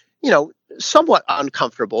the, somewhat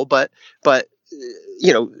uncomfortable, but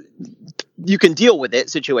you can deal with it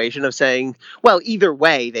situation of saying, well, either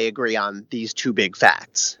way, they agree on these two big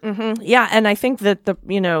facts. Mm-hmm. Yeah, and I think that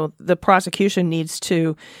the prosecution needs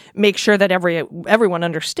to make sure that everyone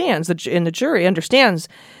understands, in the jury understands,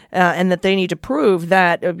 and that they need to prove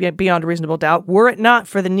that beyond a reasonable doubt, were it not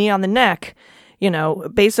for the knee on the neck.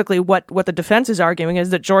 Basically what the defense is arguing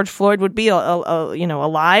is that George Floyd would be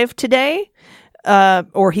alive today.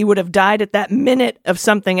 Or he would have died at that minute of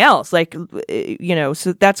something else,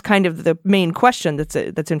 so that's kind of the main question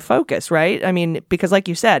that's in focus, right? I mean, because like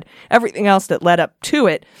you said, everything else that led up to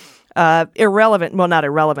it, irrelevant, well, not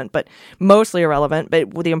irrelevant, but mostly irrelevant. But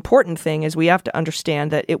the important thing is we have to understand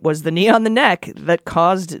that it was the knee on the neck that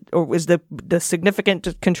caused, or was the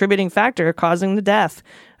significant contributing factor causing the death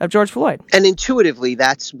of George Floyd. And intuitively,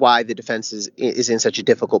 that's why the defense is in such a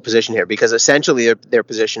difficult position here, because essentially their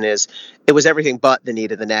position is it was everything but the knee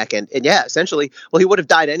to the neck. And yeah, essentially, well, he would have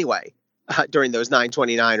died anyway. During those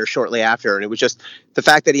 9:29 or shortly after. And it was just the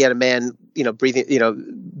fact that he had a man, breathing,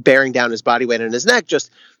 bearing down his body weight in his neck,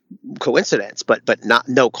 just coincidence, but not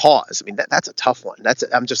no cause. I mean, that's a tough one.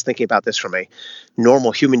 I'm just thinking about this from a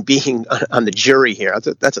normal human being on the jury here.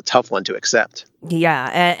 That's a tough one to accept.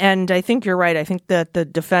 Yeah. And I think you're right. I think that the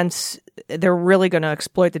defense, they're really going to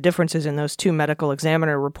exploit the differences in those two medical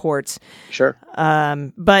examiner reports. Sure.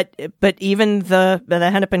 But even the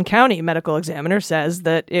Hennepin County medical examiner says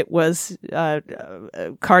that it was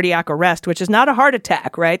cardiac arrest, which is not a heart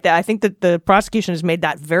attack, right? I think that the prosecution has made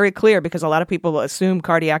that very clear, because a lot of people assume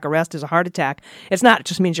cardiac arrest is a heart attack. It's not. It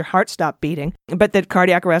just means your heart stopped beating. But that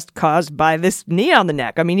cardiac arrest caused by this knee on the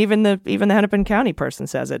neck. I mean, even the Hennepin County person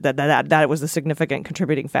says it, that it was the significant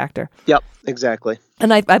contributing factor. Yep, exactly.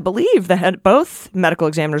 And I believe that both medical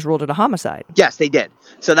examiners ruled it a homicide. Yes, they did.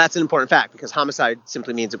 So that's an important fact, because homicide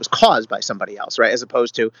simply means it was caused by somebody else, right? As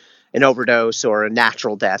opposed to an overdose or a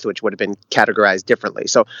natural death, which would have been categorized differently.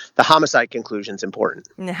 So the homicide conclusion is important.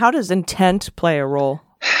 And how does intent play a role?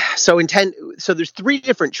 So there's three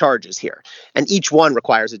different charges here, and each one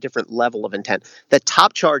requires a different level of intent. The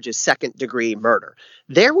top charge is second-degree murder.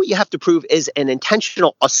 There, what you have to prove is an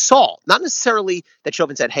intentional assault, not necessarily that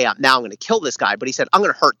Chauvin said, hey, now I'm going to kill this guy, but he said, I'm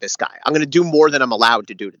going to hurt this guy. I'm going to do more than I'm allowed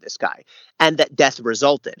to do to this guy, and that death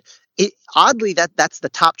resulted. Oddly, that's the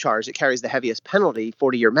top charge. It carries the heaviest penalty,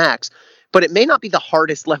 40-year max, but it may not be the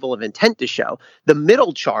hardest level of intent to show. The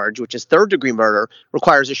middle charge, which is third-degree murder,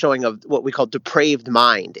 requires a showing of what we call depraved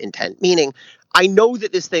mind intent, meaning I know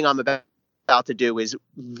that this thing I'm about to do is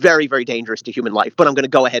very, very dangerous to human life, but I'm going to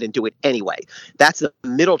go ahead and do it anyway. That's the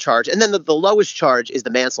middle charge. And then the lowest charge is the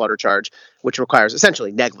manslaughter charge, which requires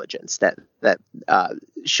essentially negligence, that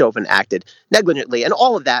Chauvin acted negligently. And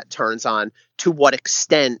all of that turns on to what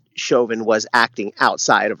extent Chauvin was acting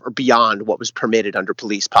outside of or beyond what was permitted under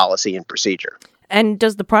police policy and procedure. And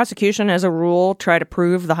does the prosecution, as a rule, try to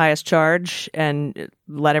prove the highest charge and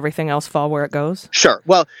let everything else fall where it goes? Sure.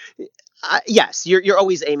 Well, yes, you're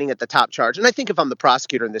always aiming at the top charge. And I think if I'm the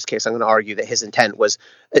prosecutor in this case, I'm going to argue that his intent was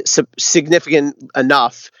significant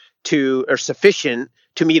enough or sufficient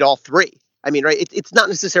to meet all three. I mean, right, it's not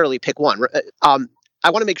necessarily pick one. I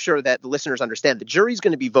want to make sure that the listeners understand the jury's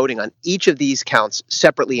going to be voting on each of these counts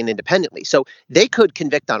separately and independently. So they could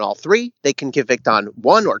convict on all three. They can convict on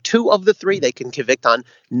one or two of the three. They can convict on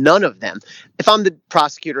none of them. If I'm the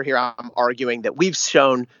prosecutor here, I'm arguing that we've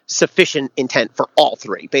shown sufficient intent for all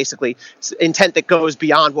three, basically intent that goes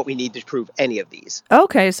beyond what we need to prove any of these.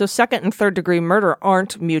 Okay, so second and third degree murder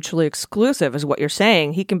aren't mutually exclusive, is what you're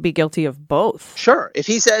saying. He can be guilty of both. Sure. If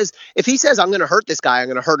he says I'm going to hurt this guy, I'm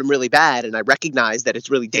going to hurt him really bad, and I recognize that it's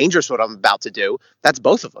really dangerous what I'm about to do, that's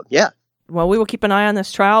both of them. Yeah. Well, we will keep an eye on this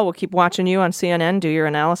trial. We'll keep watching you on CNN, do your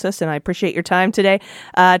analysis, and I appreciate your time today.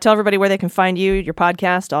 Tell everybody where they can find you, your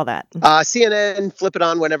podcast, all that. CNN, flip it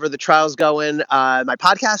on whenever the trial's going. My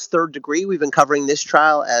podcast, Third Degree, we've been covering this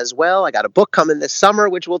trial as well. I got a book coming this summer,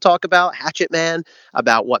 which we'll talk about, Hatchet Man,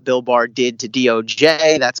 about what Bill Barr did to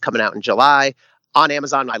DOJ. That's coming out in July on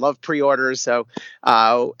Amazon. I love pre-orders, so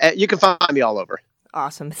you can find me all over.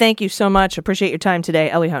 Awesome. Thank you so much. Appreciate your time today,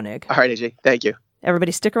 Elie Honig. All right, AJ. Thank you.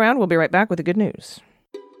 Everybody stick around. We'll be right back with the good news.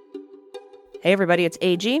 Hey everybody, it's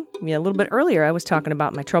AG. A little bit earlier I was talking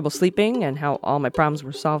about my trouble sleeping and how all my problems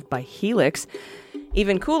were solved by Helix.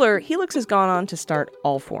 Even cooler, Helix has gone on to start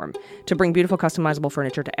Allform to bring beautiful customizable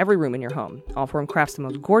furniture to every room in your home. Allform crafts the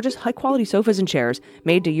most gorgeous, high-quality sofas and chairs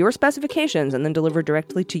made to your specifications and then delivered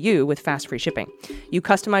directly to you with fast free shipping. You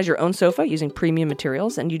customize your own sofa using premium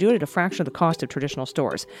materials, and you do it at a fraction of the cost of traditional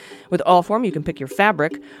stores. With Allform, you can pick your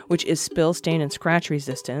fabric, which is spill, stain, and scratch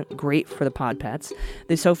resistant, great for the pod pets,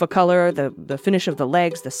 the sofa color, the finish of the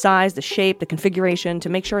legs, the size, the shape, the configuration, to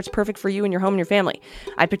make sure it's perfect for you and your home and your family.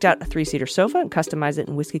 I picked out a 3-seater sofa and customized it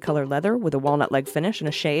in whiskey color leather with a walnut leg finish and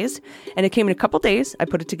a chaise, and it came in a couple days. I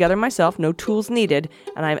put it together myself, no tools needed,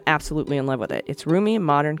 and I'm absolutely in love with it. It's roomy,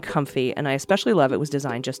 modern, comfy, and I especially love it was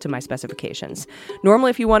designed just to my specifications.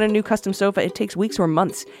 Normally, if you want a new custom sofa, it takes weeks or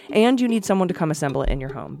months, and you need someone to come assemble it in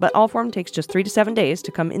your home. But Allform takes just 3 to 7 days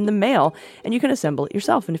to come in the mail, and you can assemble it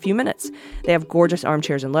yourself in a few minutes. They have gorgeous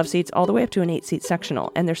armchairs and love seats all the way up to an 8-seat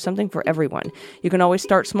sectional, and there's something for everyone. You can always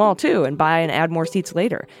start small too and buy and add more seats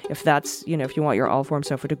later if that's, if you want your Allform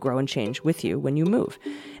sofa to grow and change with you when you move.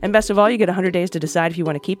 And best of all, you get 100 days to decide if you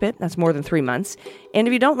want to keep it. That's more than 3 months. And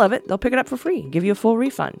if you don't love it, they'll pick it up for free, give you a full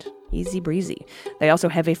refund. Easy breezy. They also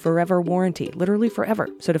have a forever warranty, literally forever.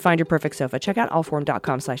 So to find your perfect sofa, check out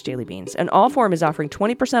allform.com/dailybeans. And Allform is offering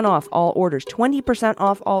 20% off all orders, 20%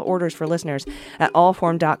 off all orders for listeners at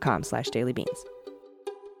allform.com/dailybeans.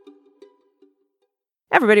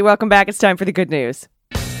 Everybody, welcome back. It's time for the good news.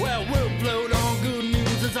 Well, we'll float on, good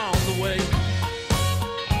news is on the way.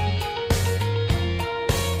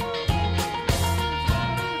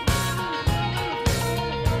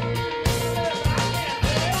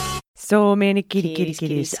 So many kitties.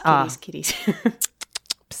 Kitties.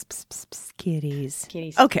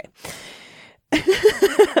 Kitties. Okay.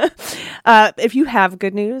 If you have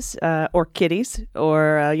good news, or kitties,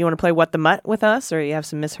 or you want to play What the Mutt with us, or you have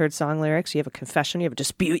some misheard song lyrics, you have a confession, you have a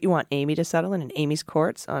dispute you want Amy to settle in Amy's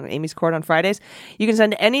Court on Fridays, you can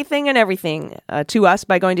send anything and everything to us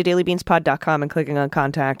by going to dailybeanspod.com and clicking on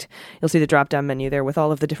Contact. You'll see the drop-down menu there with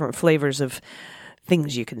all of the different flavors of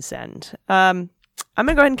things you can send. I'm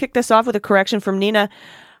going to go ahead and kick this off with a correction from Nina.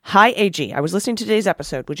 Hi, AG. I was listening to today's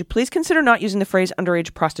episode. Would you please consider not using the phrase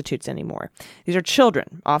underage prostitutes anymore? These are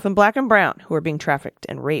children, often black and brown, who are being trafficked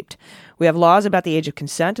and raped. We have laws about the age of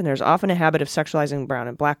consent, and there's often a habit of sexualizing brown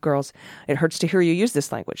and black girls. It hurts to hear you use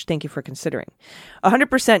this language. Thank you for considering.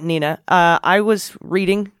 100%, Nina. I was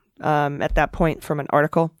reading at that point from an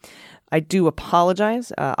article. I do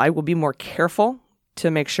apologize. I will be more careful to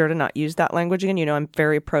make sure to not use that language again. I'm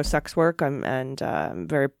very pro-sex work. I'm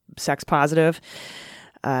very sex positive.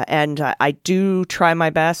 And I do try my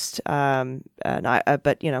best, but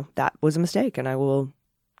that was a mistake, and I will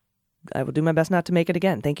do my best not to make it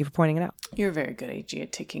again. Thank you for pointing it out. You're very good, AG,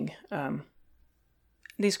 at taking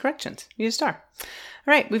these corrections. You're a star.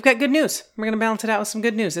 All right, we've got good news. We're going to balance it out with some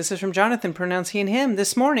good news. This is from Jonathan, pronouns he and him.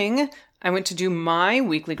 This morning, I went to do my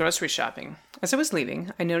weekly grocery shopping. As I was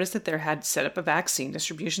leaving, I noticed that there had set up a vaccine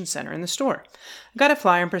distribution center in the store. I got a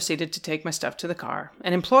flyer and proceeded to take my stuff to the car.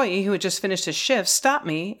 An employee who had just finished his shift stopped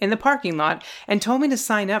me in the parking lot and told me to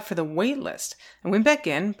sign up for the wait list. I went back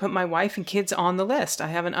in, put my wife and kids on the list. I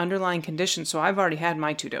have an underlying condition, so I've already had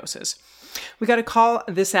my 2 doses. We got a call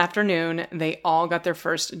this afternoon. They all got their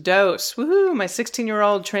first dose. Woohoo! My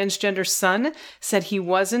 16-year-old transgender son said he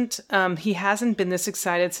hasn't been this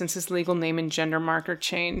excited since his legal name and gender marker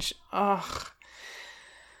change. Ugh.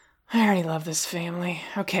 I already love this family.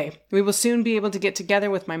 Okay, we will soon be able to get together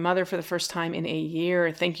with my mother for the first time in a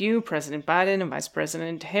year. Thank you, President Biden and Vice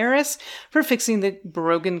President Harris, for fixing the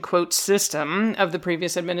broken quote system of the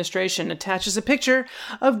previous administration. Attaches a picture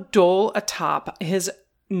of Dole atop his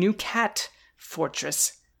new cat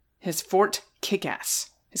fortress, his Fort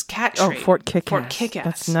Kickass, his cat tree. Oh, Fort Kickass. Fort Kickass.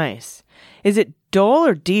 That's nice. Is it Dole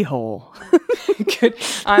or D-hole? Good.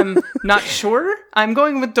 I'm not sure. I'm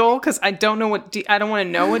going with Dole because I don't know I don't want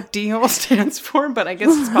to know what D-hole stands for, but I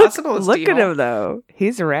guess it's possible it's Look D-hole. at him, though.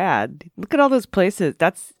 He's rad. Look at all those places.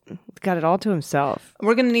 That's got it all to himself.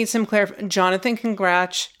 We're going to need some clarification. Jonathan,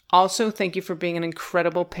 congrats. Also, thank you for being an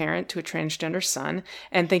incredible parent to a transgender son.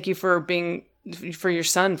 And thank you for your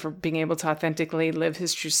son for being able to authentically live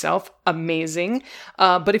his true self. Amazing.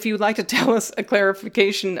 But if you would like to tell us a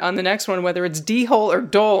clarification on the next one, whether it's D-hole or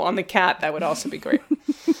Dole on the cat, that would also be great.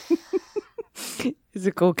 He's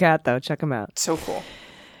a cool cat, though. Check him out. So cool.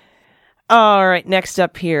 All right, next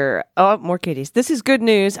up here. Oh, more kitties. This is good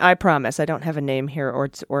news, I promise. I don't have a name here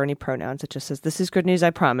or any pronouns. It just says, this is good news,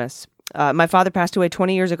 I promise. My father passed away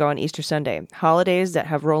 20 years ago on Easter Sunday. Holidays that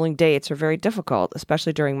have rolling dates are very difficult,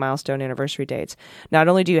 especially during milestone anniversary dates. Not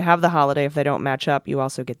only do you have the holiday, if they don't match up, you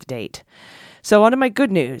also get the date. So on to my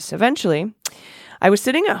good news. Eventually, I was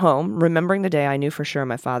sitting at home, remembering the day I knew for sure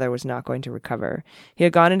my father was not going to recover. He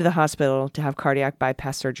had gone into the hospital to have cardiac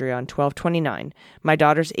bypass surgery on 12/29, my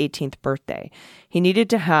daughter's 18th birthday. He needed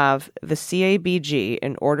to have the CABG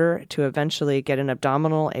in order to eventually get an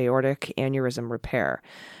abdominal aortic aneurysm repair.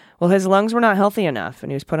 Well, his lungs were not healthy enough,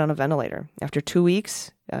 and he was put on a ventilator. After 2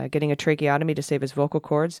 weeks, getting a tracheotomy to save his vocal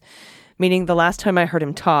cords, meaning the last time I heard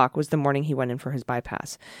him talk was the morning he went in for his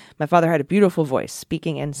bypass. My father had a beautiful voice,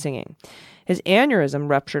 speaking and singing. His aneurysm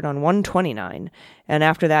ruptured on 1/29, and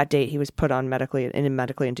after that date, he was put on in a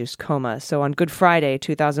medically induced coma. So on Good Friday,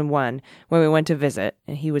 2001, when we went to visit,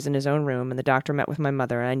 and he was in his own room, and the doctor met with my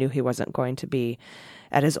mother, and I knew he wasn't going to be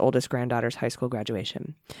at his oldest granddaughter's high school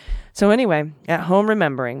graduation. So anyway, at home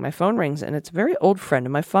remembering, my phone rings, and it's a very old friend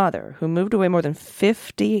of my father who moved away more than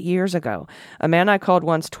 50 years ago, a man I called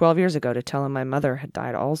once 12 years ago to tell him my mother had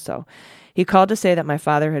died also. He called to say that my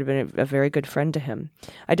father had been a very good friend to him.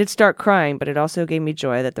 I did start crying, but it also gave me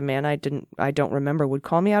joy that the man I don't remember would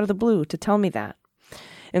call me out of the blue to tell me that.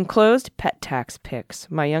 Enclosed pet tax pics.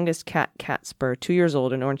 My youngest cat, Catspur, 2 years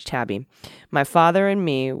old, an orange tabby. My father and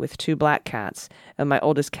me with 2 black cats. And my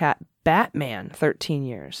oldest cat, Batman, 13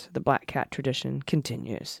 years. The black cat tradition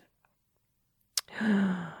continues.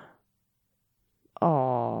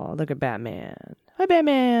 Oh, look at Batman. Hi,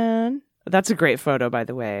 Batman. That's a great photo, by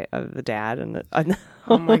the way, of the dad.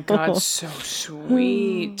 Oh, my God. So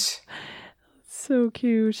sweet. So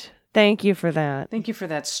cute. Thank you for that. Thank you for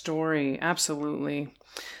that story. Absolutely.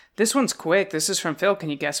 This one's quick. This is from Phil. Can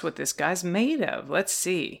you guess what this guy's made of? Let's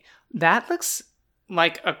see. That looks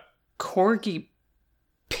like a corgi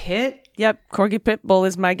pit. Yep, corgi pit bull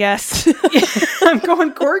is my guess. I'm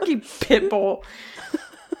going corgi pit bull.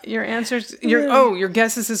 Your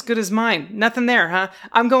guess is as good as mine. Nothing there, huh?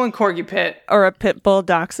 I'm going corgi pit. Or a pit bull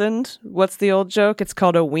dachshund. What's the old joke? It's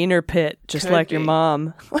called a wiener pit, just Could like be. your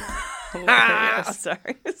mom. Hilarious.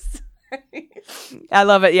 Sorry. I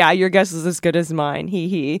love it. Yeah, your guess is as good as mine.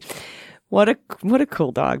 Hee. What a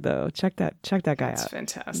cool dog though. Check that guy That's out.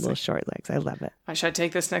 fantastic. Little short legs. I love it. Should I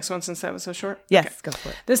take this next one since that was so short? Yes, Okay. go for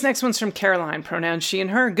it. This next one's from Caroline, pronouns she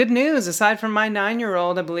and her. Good news. Aside from my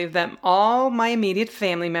 9-year-old, I believe that all my immediate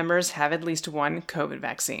family members have at least one COVID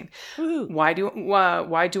vaccine. Woo-hoo. Why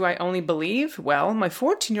do I only believe? Well, my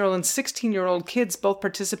 14-year-old and 16-year-old kids both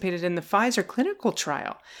participated in the Pfizer clinical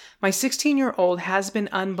trial. My 16-year-old has been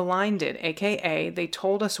unblinded, aka they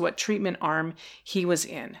told us what treatment arm he was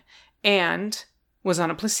in, and was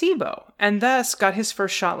on a placebo, and thus got his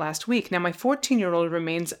first shot last week. Now, my 14-year-old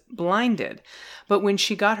remains blinded, but when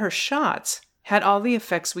she got her shots, had all the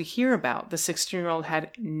effects we hear about. The 16-year-old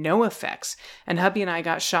had no effects, and hubby and I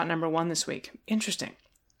got shot number 1 this week. Interesting.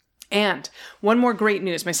 And one more great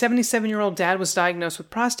news. My 77-year-old dad was diagnosed with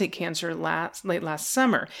prostate cancer late last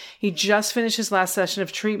summer. He just finished his last session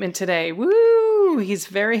of treatment today. Woo! He's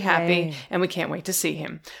very happy, Yay. and we can't wait to see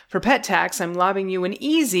him. For pet tax, I'm lobbing you an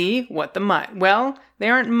easy what the mutt. Well, they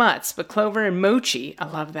aren't mutts, but Clover and Mochi, I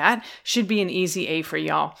love that, should be an easy A for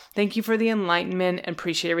y'all. Thank you for the enlightenment and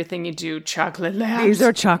appreciate everything you do. Chocolate Labs. These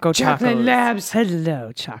are Choco Chocolate Tacos. Labs.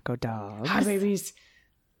 Hello, Choco dogs. Hi, babies.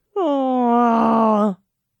 Oh,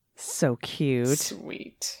 so cute.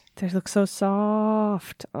 Sweet. They look so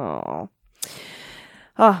soft. Oh,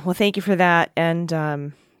 well, thank you for that.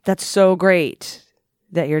 And that's so great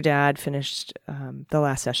that your dad finished the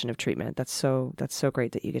last session of treatment. That's so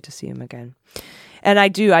great that you get to see him again. And I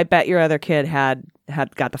bet your other kid had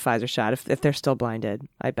got the Pfizer shot if they're still blinded.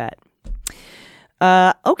 I bet.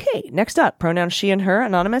 Okay, next up, pronouns she and her,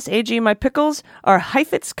 anonymous. AG, my pickles are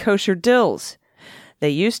Heifetz kosher dills. They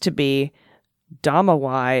used to be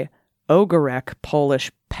Domawai Ogorek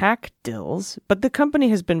Polish pack dills, but the company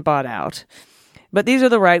has been bought out. But these are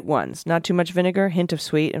the right ones. Not too much vinegar, hint of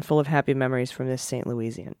sweet, and full of happy memories from this St.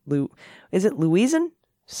 Louisian. Is it Louisan?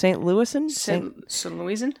 St. Louisan? St.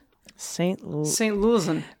 Louisan? St.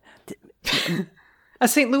 Louisan. A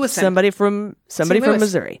St. Louis. Somebody from Louis.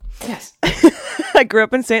 Missouri. Yes. I grew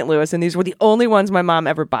up in St. Louis, and these were the only ones my mom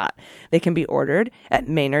ever bought. They can be ordered at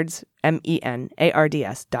Maynard's,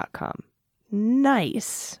 MENARDS.com.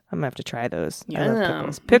 Nice. I'm going to have to try those. I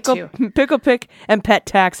love pickles. Pickle pick and pet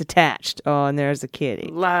tax attached. Oh, and there's the kitty.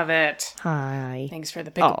 Love it. Hi. Thanks for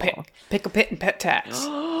the pickle pick. Pickle pit and pet tax.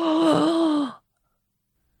 Uh-oh.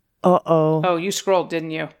 Oh, you scrolled,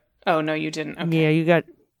 didn't you? Oh, no, you didn't. Okay. Yeah,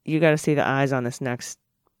 you got to see the eyes on this next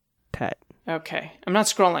pet. Okay. I'm not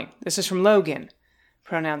scrolling. This is from Logan.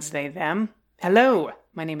 Pronouns they, them. Hello.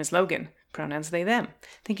 My name is Logan. Pronouns they, them.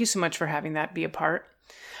 Thank you so much for having that be a part.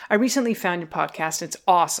 I recently found your podcast. It's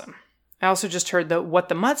awesome. I also just heard the What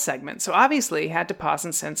the Mutt segment, so obviously had to pause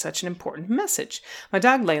and send such an important message. My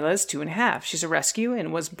dog Layla is 2.5. She's a rescue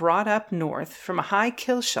and was brought up north from a high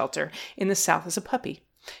kill shelter in the south as a puppy.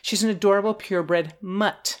 She's an adorable purebred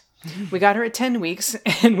mutt. We got her at 10 weeks,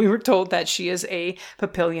 and we were told that she is a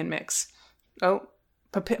papillion mix. Oh,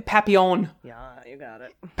 papillon. Yeah, you got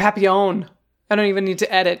it. Papillon. I don't even need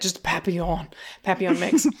to edit, just papillon. Papillon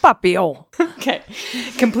mix. Papillon. Okay.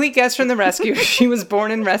 Complete guess from the rescue. She was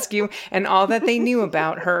born in rescue, and all that they knew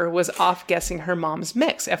about her was off guessing her mom's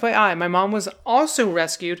mix. FYI, my mom was also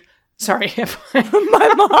rescued. Sorry,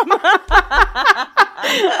 my mom.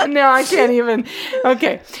 No, I can't even.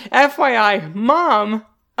 Okay. FYI, mom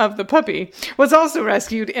of the puppy was also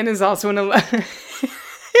rescued and is also in a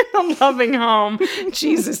loving home.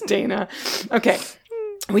 Jesus, Dana. Okay.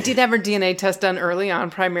 We did have our DNA test done early on,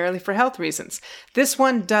 primarily for health reasons. This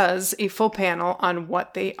one does a full panel on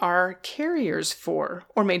what they are carriers for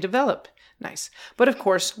or may develop. Nice. But of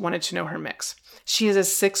course, wanted to know her mix. She is a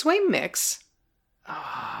 6-way mix. Okay.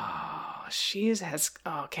 She's a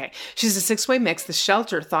 6-way mix. The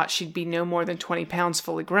shelter thought she'd be no more than 20 pounds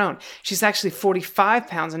fully grown. She's actually 45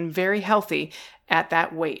 pounds and very healthy at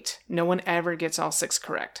that weight. No one ever gets all 6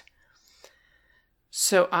 correct.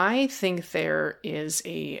 So I think there is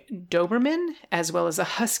a Doberman as well as a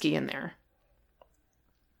Husky in there.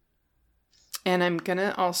 And I'm going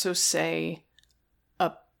to also say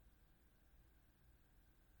a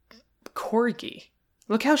Corgi.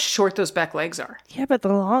 Look how short those back legs are. Yeah, but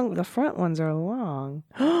the front ones are long.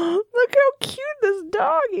 Look how cute this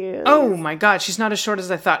dog is. Oh my God, she's not as short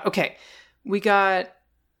as I thought. Okay, we got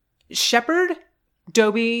Shepherd,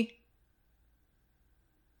 Dobie,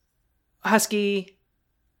 Husky.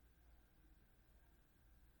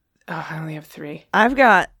 Oh, I only have 3. I've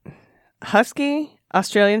got Husky,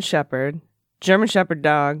 Australian Shepherd, German Shepherd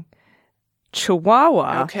dog,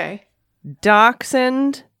 Chihuahua, Okay.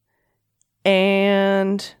 Dachshund,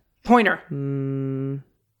 and Pointer.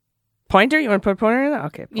 Pointer. You want to put Pointer in there?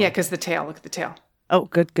 Okay. Pointer. Yeah, because the tail. Look at the tail. Oh,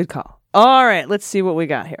 good call. All right, let's see what we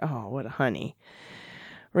got here. Oh, what a honey.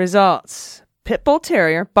 Results: Pit Bull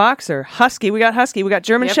Terrier, Boxer, Husky. We got Husky. We got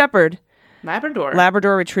German Shepherd,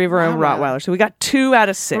 Labrador Retriever, and Rottweiler. So we got 2 out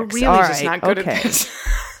of 6. We're really All just right, not good okay. at this.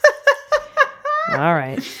 All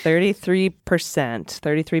right, 33%,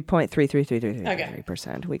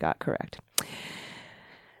 33.3333%. We got correct.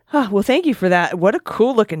 Oh, well, thank you for that. What a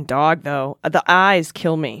cool looking dog, though. The eyes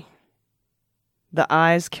kill me. The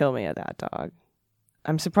eyes kill me of that dog.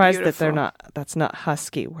 I'm surprised Beautiful. that that's not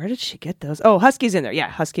Husky. Where did she get those? Oh, Husky's in there. Yeah,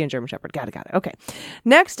 Husky and German Shepherd. Got it. Okay.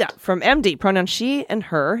 Next up, from MD, pronoun she and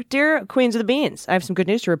her. Dear Queens of the Beans, I have some good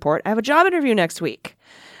news to report. I have a job interview next week.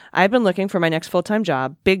 I've been looking for my next full-time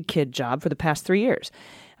job, big kid job, for the past 3 years.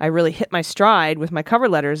 I really hit my stride with my cover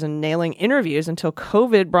letters and nailing interviews until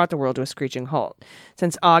COVID brought the world to a screeching halt.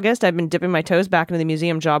 Since August, I've been dipping my toes back into the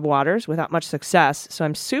museum job waters without much success, so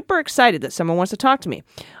I'm super excited that someone wants to talk to me.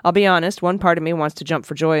 I'll be honest, one part of me wants to jump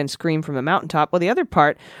for joy and scream from a mountaintop, while the other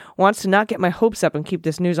part wants to not get my hopes up and keep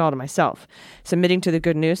this news all to myself. Submitting to the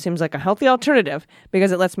good news seems like a healthy alternative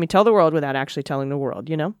because it lets me tell the world without actually telling the world,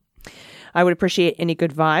 you know? I would appreciate any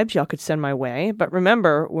good vibes y'all could send my way, but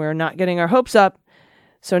remember, we're not getting our hopes up.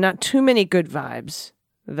 So not too many good vibes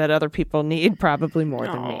that other people need, probably more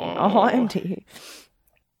than me. Oh, empty.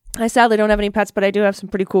 I sadly don't have any pets, but I do have some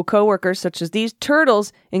pretty cool coworkers, such as these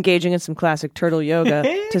turtles engaging in some classic turtle yoga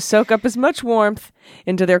to soak up as much warmth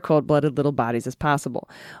into their cold-blooded little bodies as possible.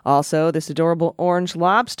 Also, this adorable orange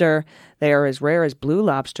lobster. They are as rare as blue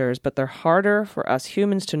lobsters, but they're harder for us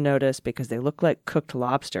humans to notice because they look like cooked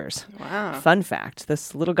lobsters. Wow. Fun fact,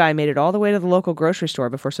 this little guy made it all the way to the local grocery store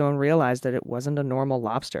before someone realized that it wasn't a normal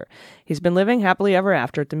lobster. He's been living happily ever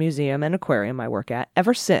after at the museum and aquarium I work at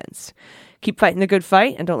ever since. Keep fighting the good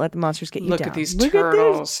fight and don't let the monsters get you down. Look at these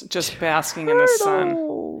turtles just basking in the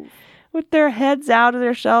sun. With their heads out of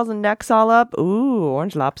their shells and necks all up. Ooh,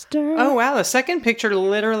 orange lobster. Oh, wow. The second picture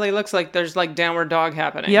literally looks like there's like downward dog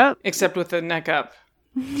happening. Yep. Except with the neck up.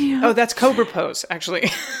 Yep. Oh, that's cobra pose, actually.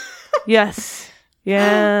 Yes.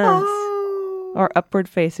 Or upward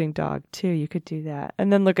facing dog, too. You could do that.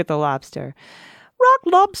 And then look at the lobster. Rock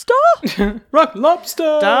lobster. Rock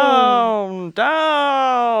lobster. Down.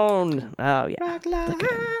 Oh, yeah. Rock Look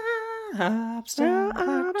at him. lobster.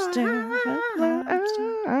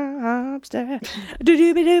 Lobster.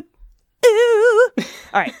 Doop. Ooh.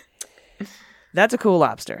 All right. That's a cool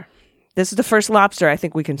lobster. This is the first lobster I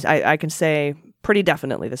think I can say pretty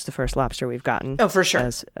definitely this is the first lobster we've gotten. Oh, for sure.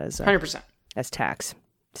 As 100%. As tax.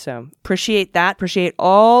 So appreciate that. Appreciate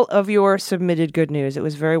all of your submitted good news. It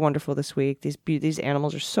was very wonderful this week. These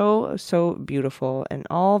animals are so beautiful, and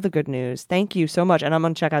all the good news. Thank you so much. And I'm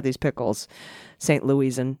going to check out these pickles, St.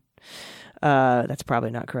 Louisan. That's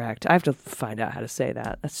probably not correct. I have to find out how to say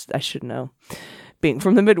that. I should know, being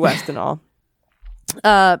from the Midwest and all.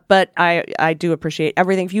 But I do appreciate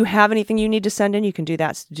everything. If you have anything you need to send in, you can do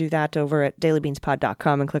that over at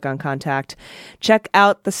dailybeanspod.com and click on contact. Check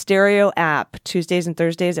out the Stereo app Tuesdays and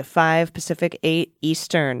Thursdays at 5 Pacific, 8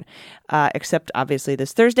 Eastern. Except obviously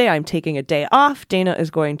this Thursday, I'm taking a day off. Dana is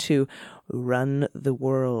going to run the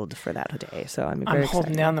world for that day. So I'm very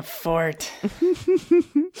holding excited. down the fort.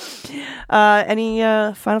 Any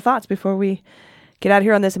final thoughts before we get out of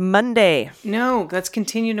here on this Monday? No, let's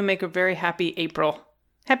continue to make a very happy April.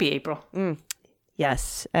 Happy April.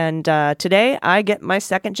 Yes. And today I get my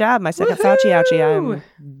second job, my second Fauci ouchie.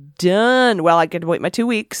 I'm done. Well, I get to wait my 2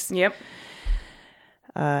 weeks. Yep.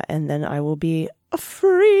 And then I will be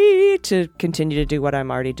free to continue to do what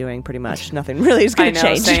I'm already doing pretty much. Nothing really is going to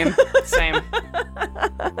change. Same.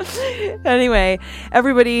 Anyway,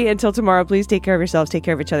 everybody, until tomorrow, please take care of yourselves, take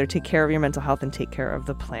care of each other, take care of your mental health, and take care of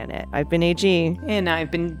the planet. I've been AG. And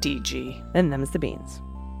I've been DG. And them's the beans.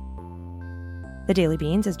 The Daily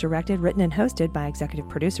Beans is directed, written, and hosted by executive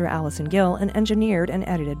producer Allison Gill and engineered and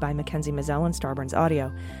edited by Mackenzie Mazzell and Starburns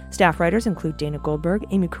Audio. Staff writers include Dana Goldberg,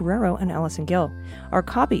 Amy Carrero, and Allison Gill. Our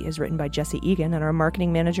copy is written by Jesse Egan, and our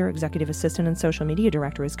marketing manager, executive assistant, and social media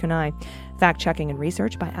director is Kunai. Fact-checking and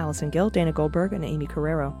research by Allison Gill, Dana Goldberg, and Amy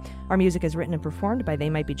Carrero. Our music is written and performed by They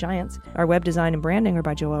Might Be Giants. Our web design and branding are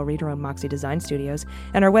by Joelle Reeder and Moxie Design Studios.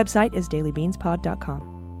 And our website is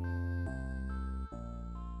dailybeanspod.com.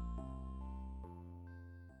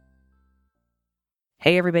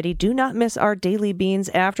 Hey everybody, do not miss our Daily Beans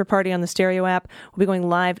after party on the Stereo app. We'll be going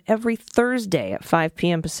live every Thursday at 5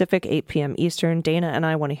 p.m. Pacific, 8 p.m. Eastern. Dana and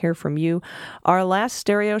I want to hear from you. Our last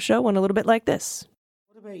Stereo show went a little bit like this.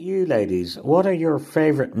 What about you, ladies? What are your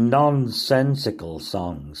favourite nonsensical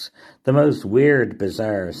songs? The most weird,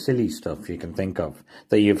 bizarre, silly stuff you can think of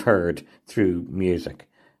that you've heard through music.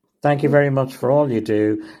 Thank you very much for all you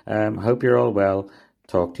do. Hope you're all well.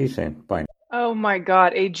 Talk to you soon. Bye. Oh my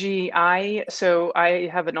God, AG, I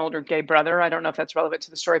have an older gay brother. I don't know if that's relevant to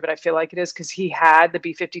the story, but I feel like it is because he had the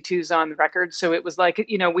B-52s on the record. So it was like,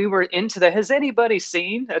 we were into has anybody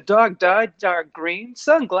seen a dog dyed dark green,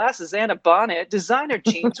 sunglasses and a bonnet, designer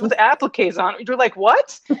jeans with appliques on it? You're like,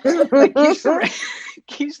 what? Like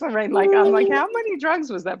Keith Lorraine, I'm like, how many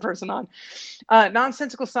drugs was that person on?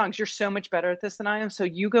 Nonsensical songs. You're so much better at this than I am. So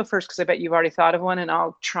you go first because I bet you've already thought of one and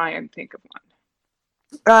I'll try and think of one.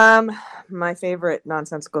 My favorite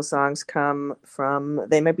nonsensical songs come from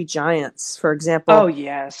They Might Be Giants. For example, oh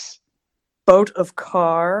yes, Boat of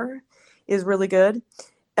Car is really good.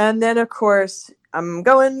 And then of course, I'm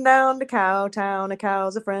going down to Cowtown, a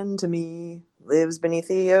cow's a friend to me, lives beneath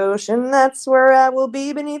the ocean, that's where I will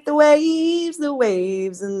be, beneath the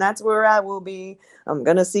waves, and that's where I will be. I'm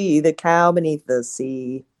gonna see the cow beneath the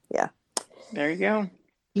sea. Yeah. There you go.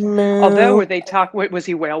 No. Although, was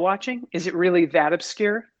he whale watching? Is it really that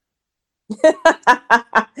obscure?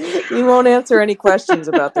 You won't answer any questions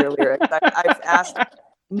about their lyrics. I've asked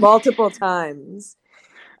multiple times.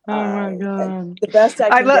 Oh my God. The best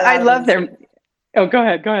I love their. Oh, go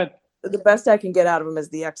ahead. The best I can get out of them is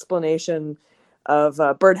the explanation of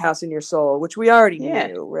Birdhouse in Your Soul, which we already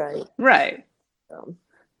knew, right? Right.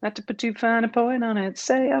 Not to put too fine a point on it.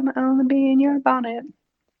 Say I'm only be in your bonnet.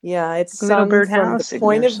 Yeah, it's sung from the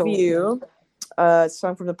point of view.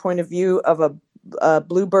 Sung from the point of view of a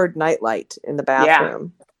bluebird nightlight in the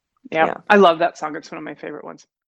bathroom. Yeah. I love that song. It's one of my favorite ones.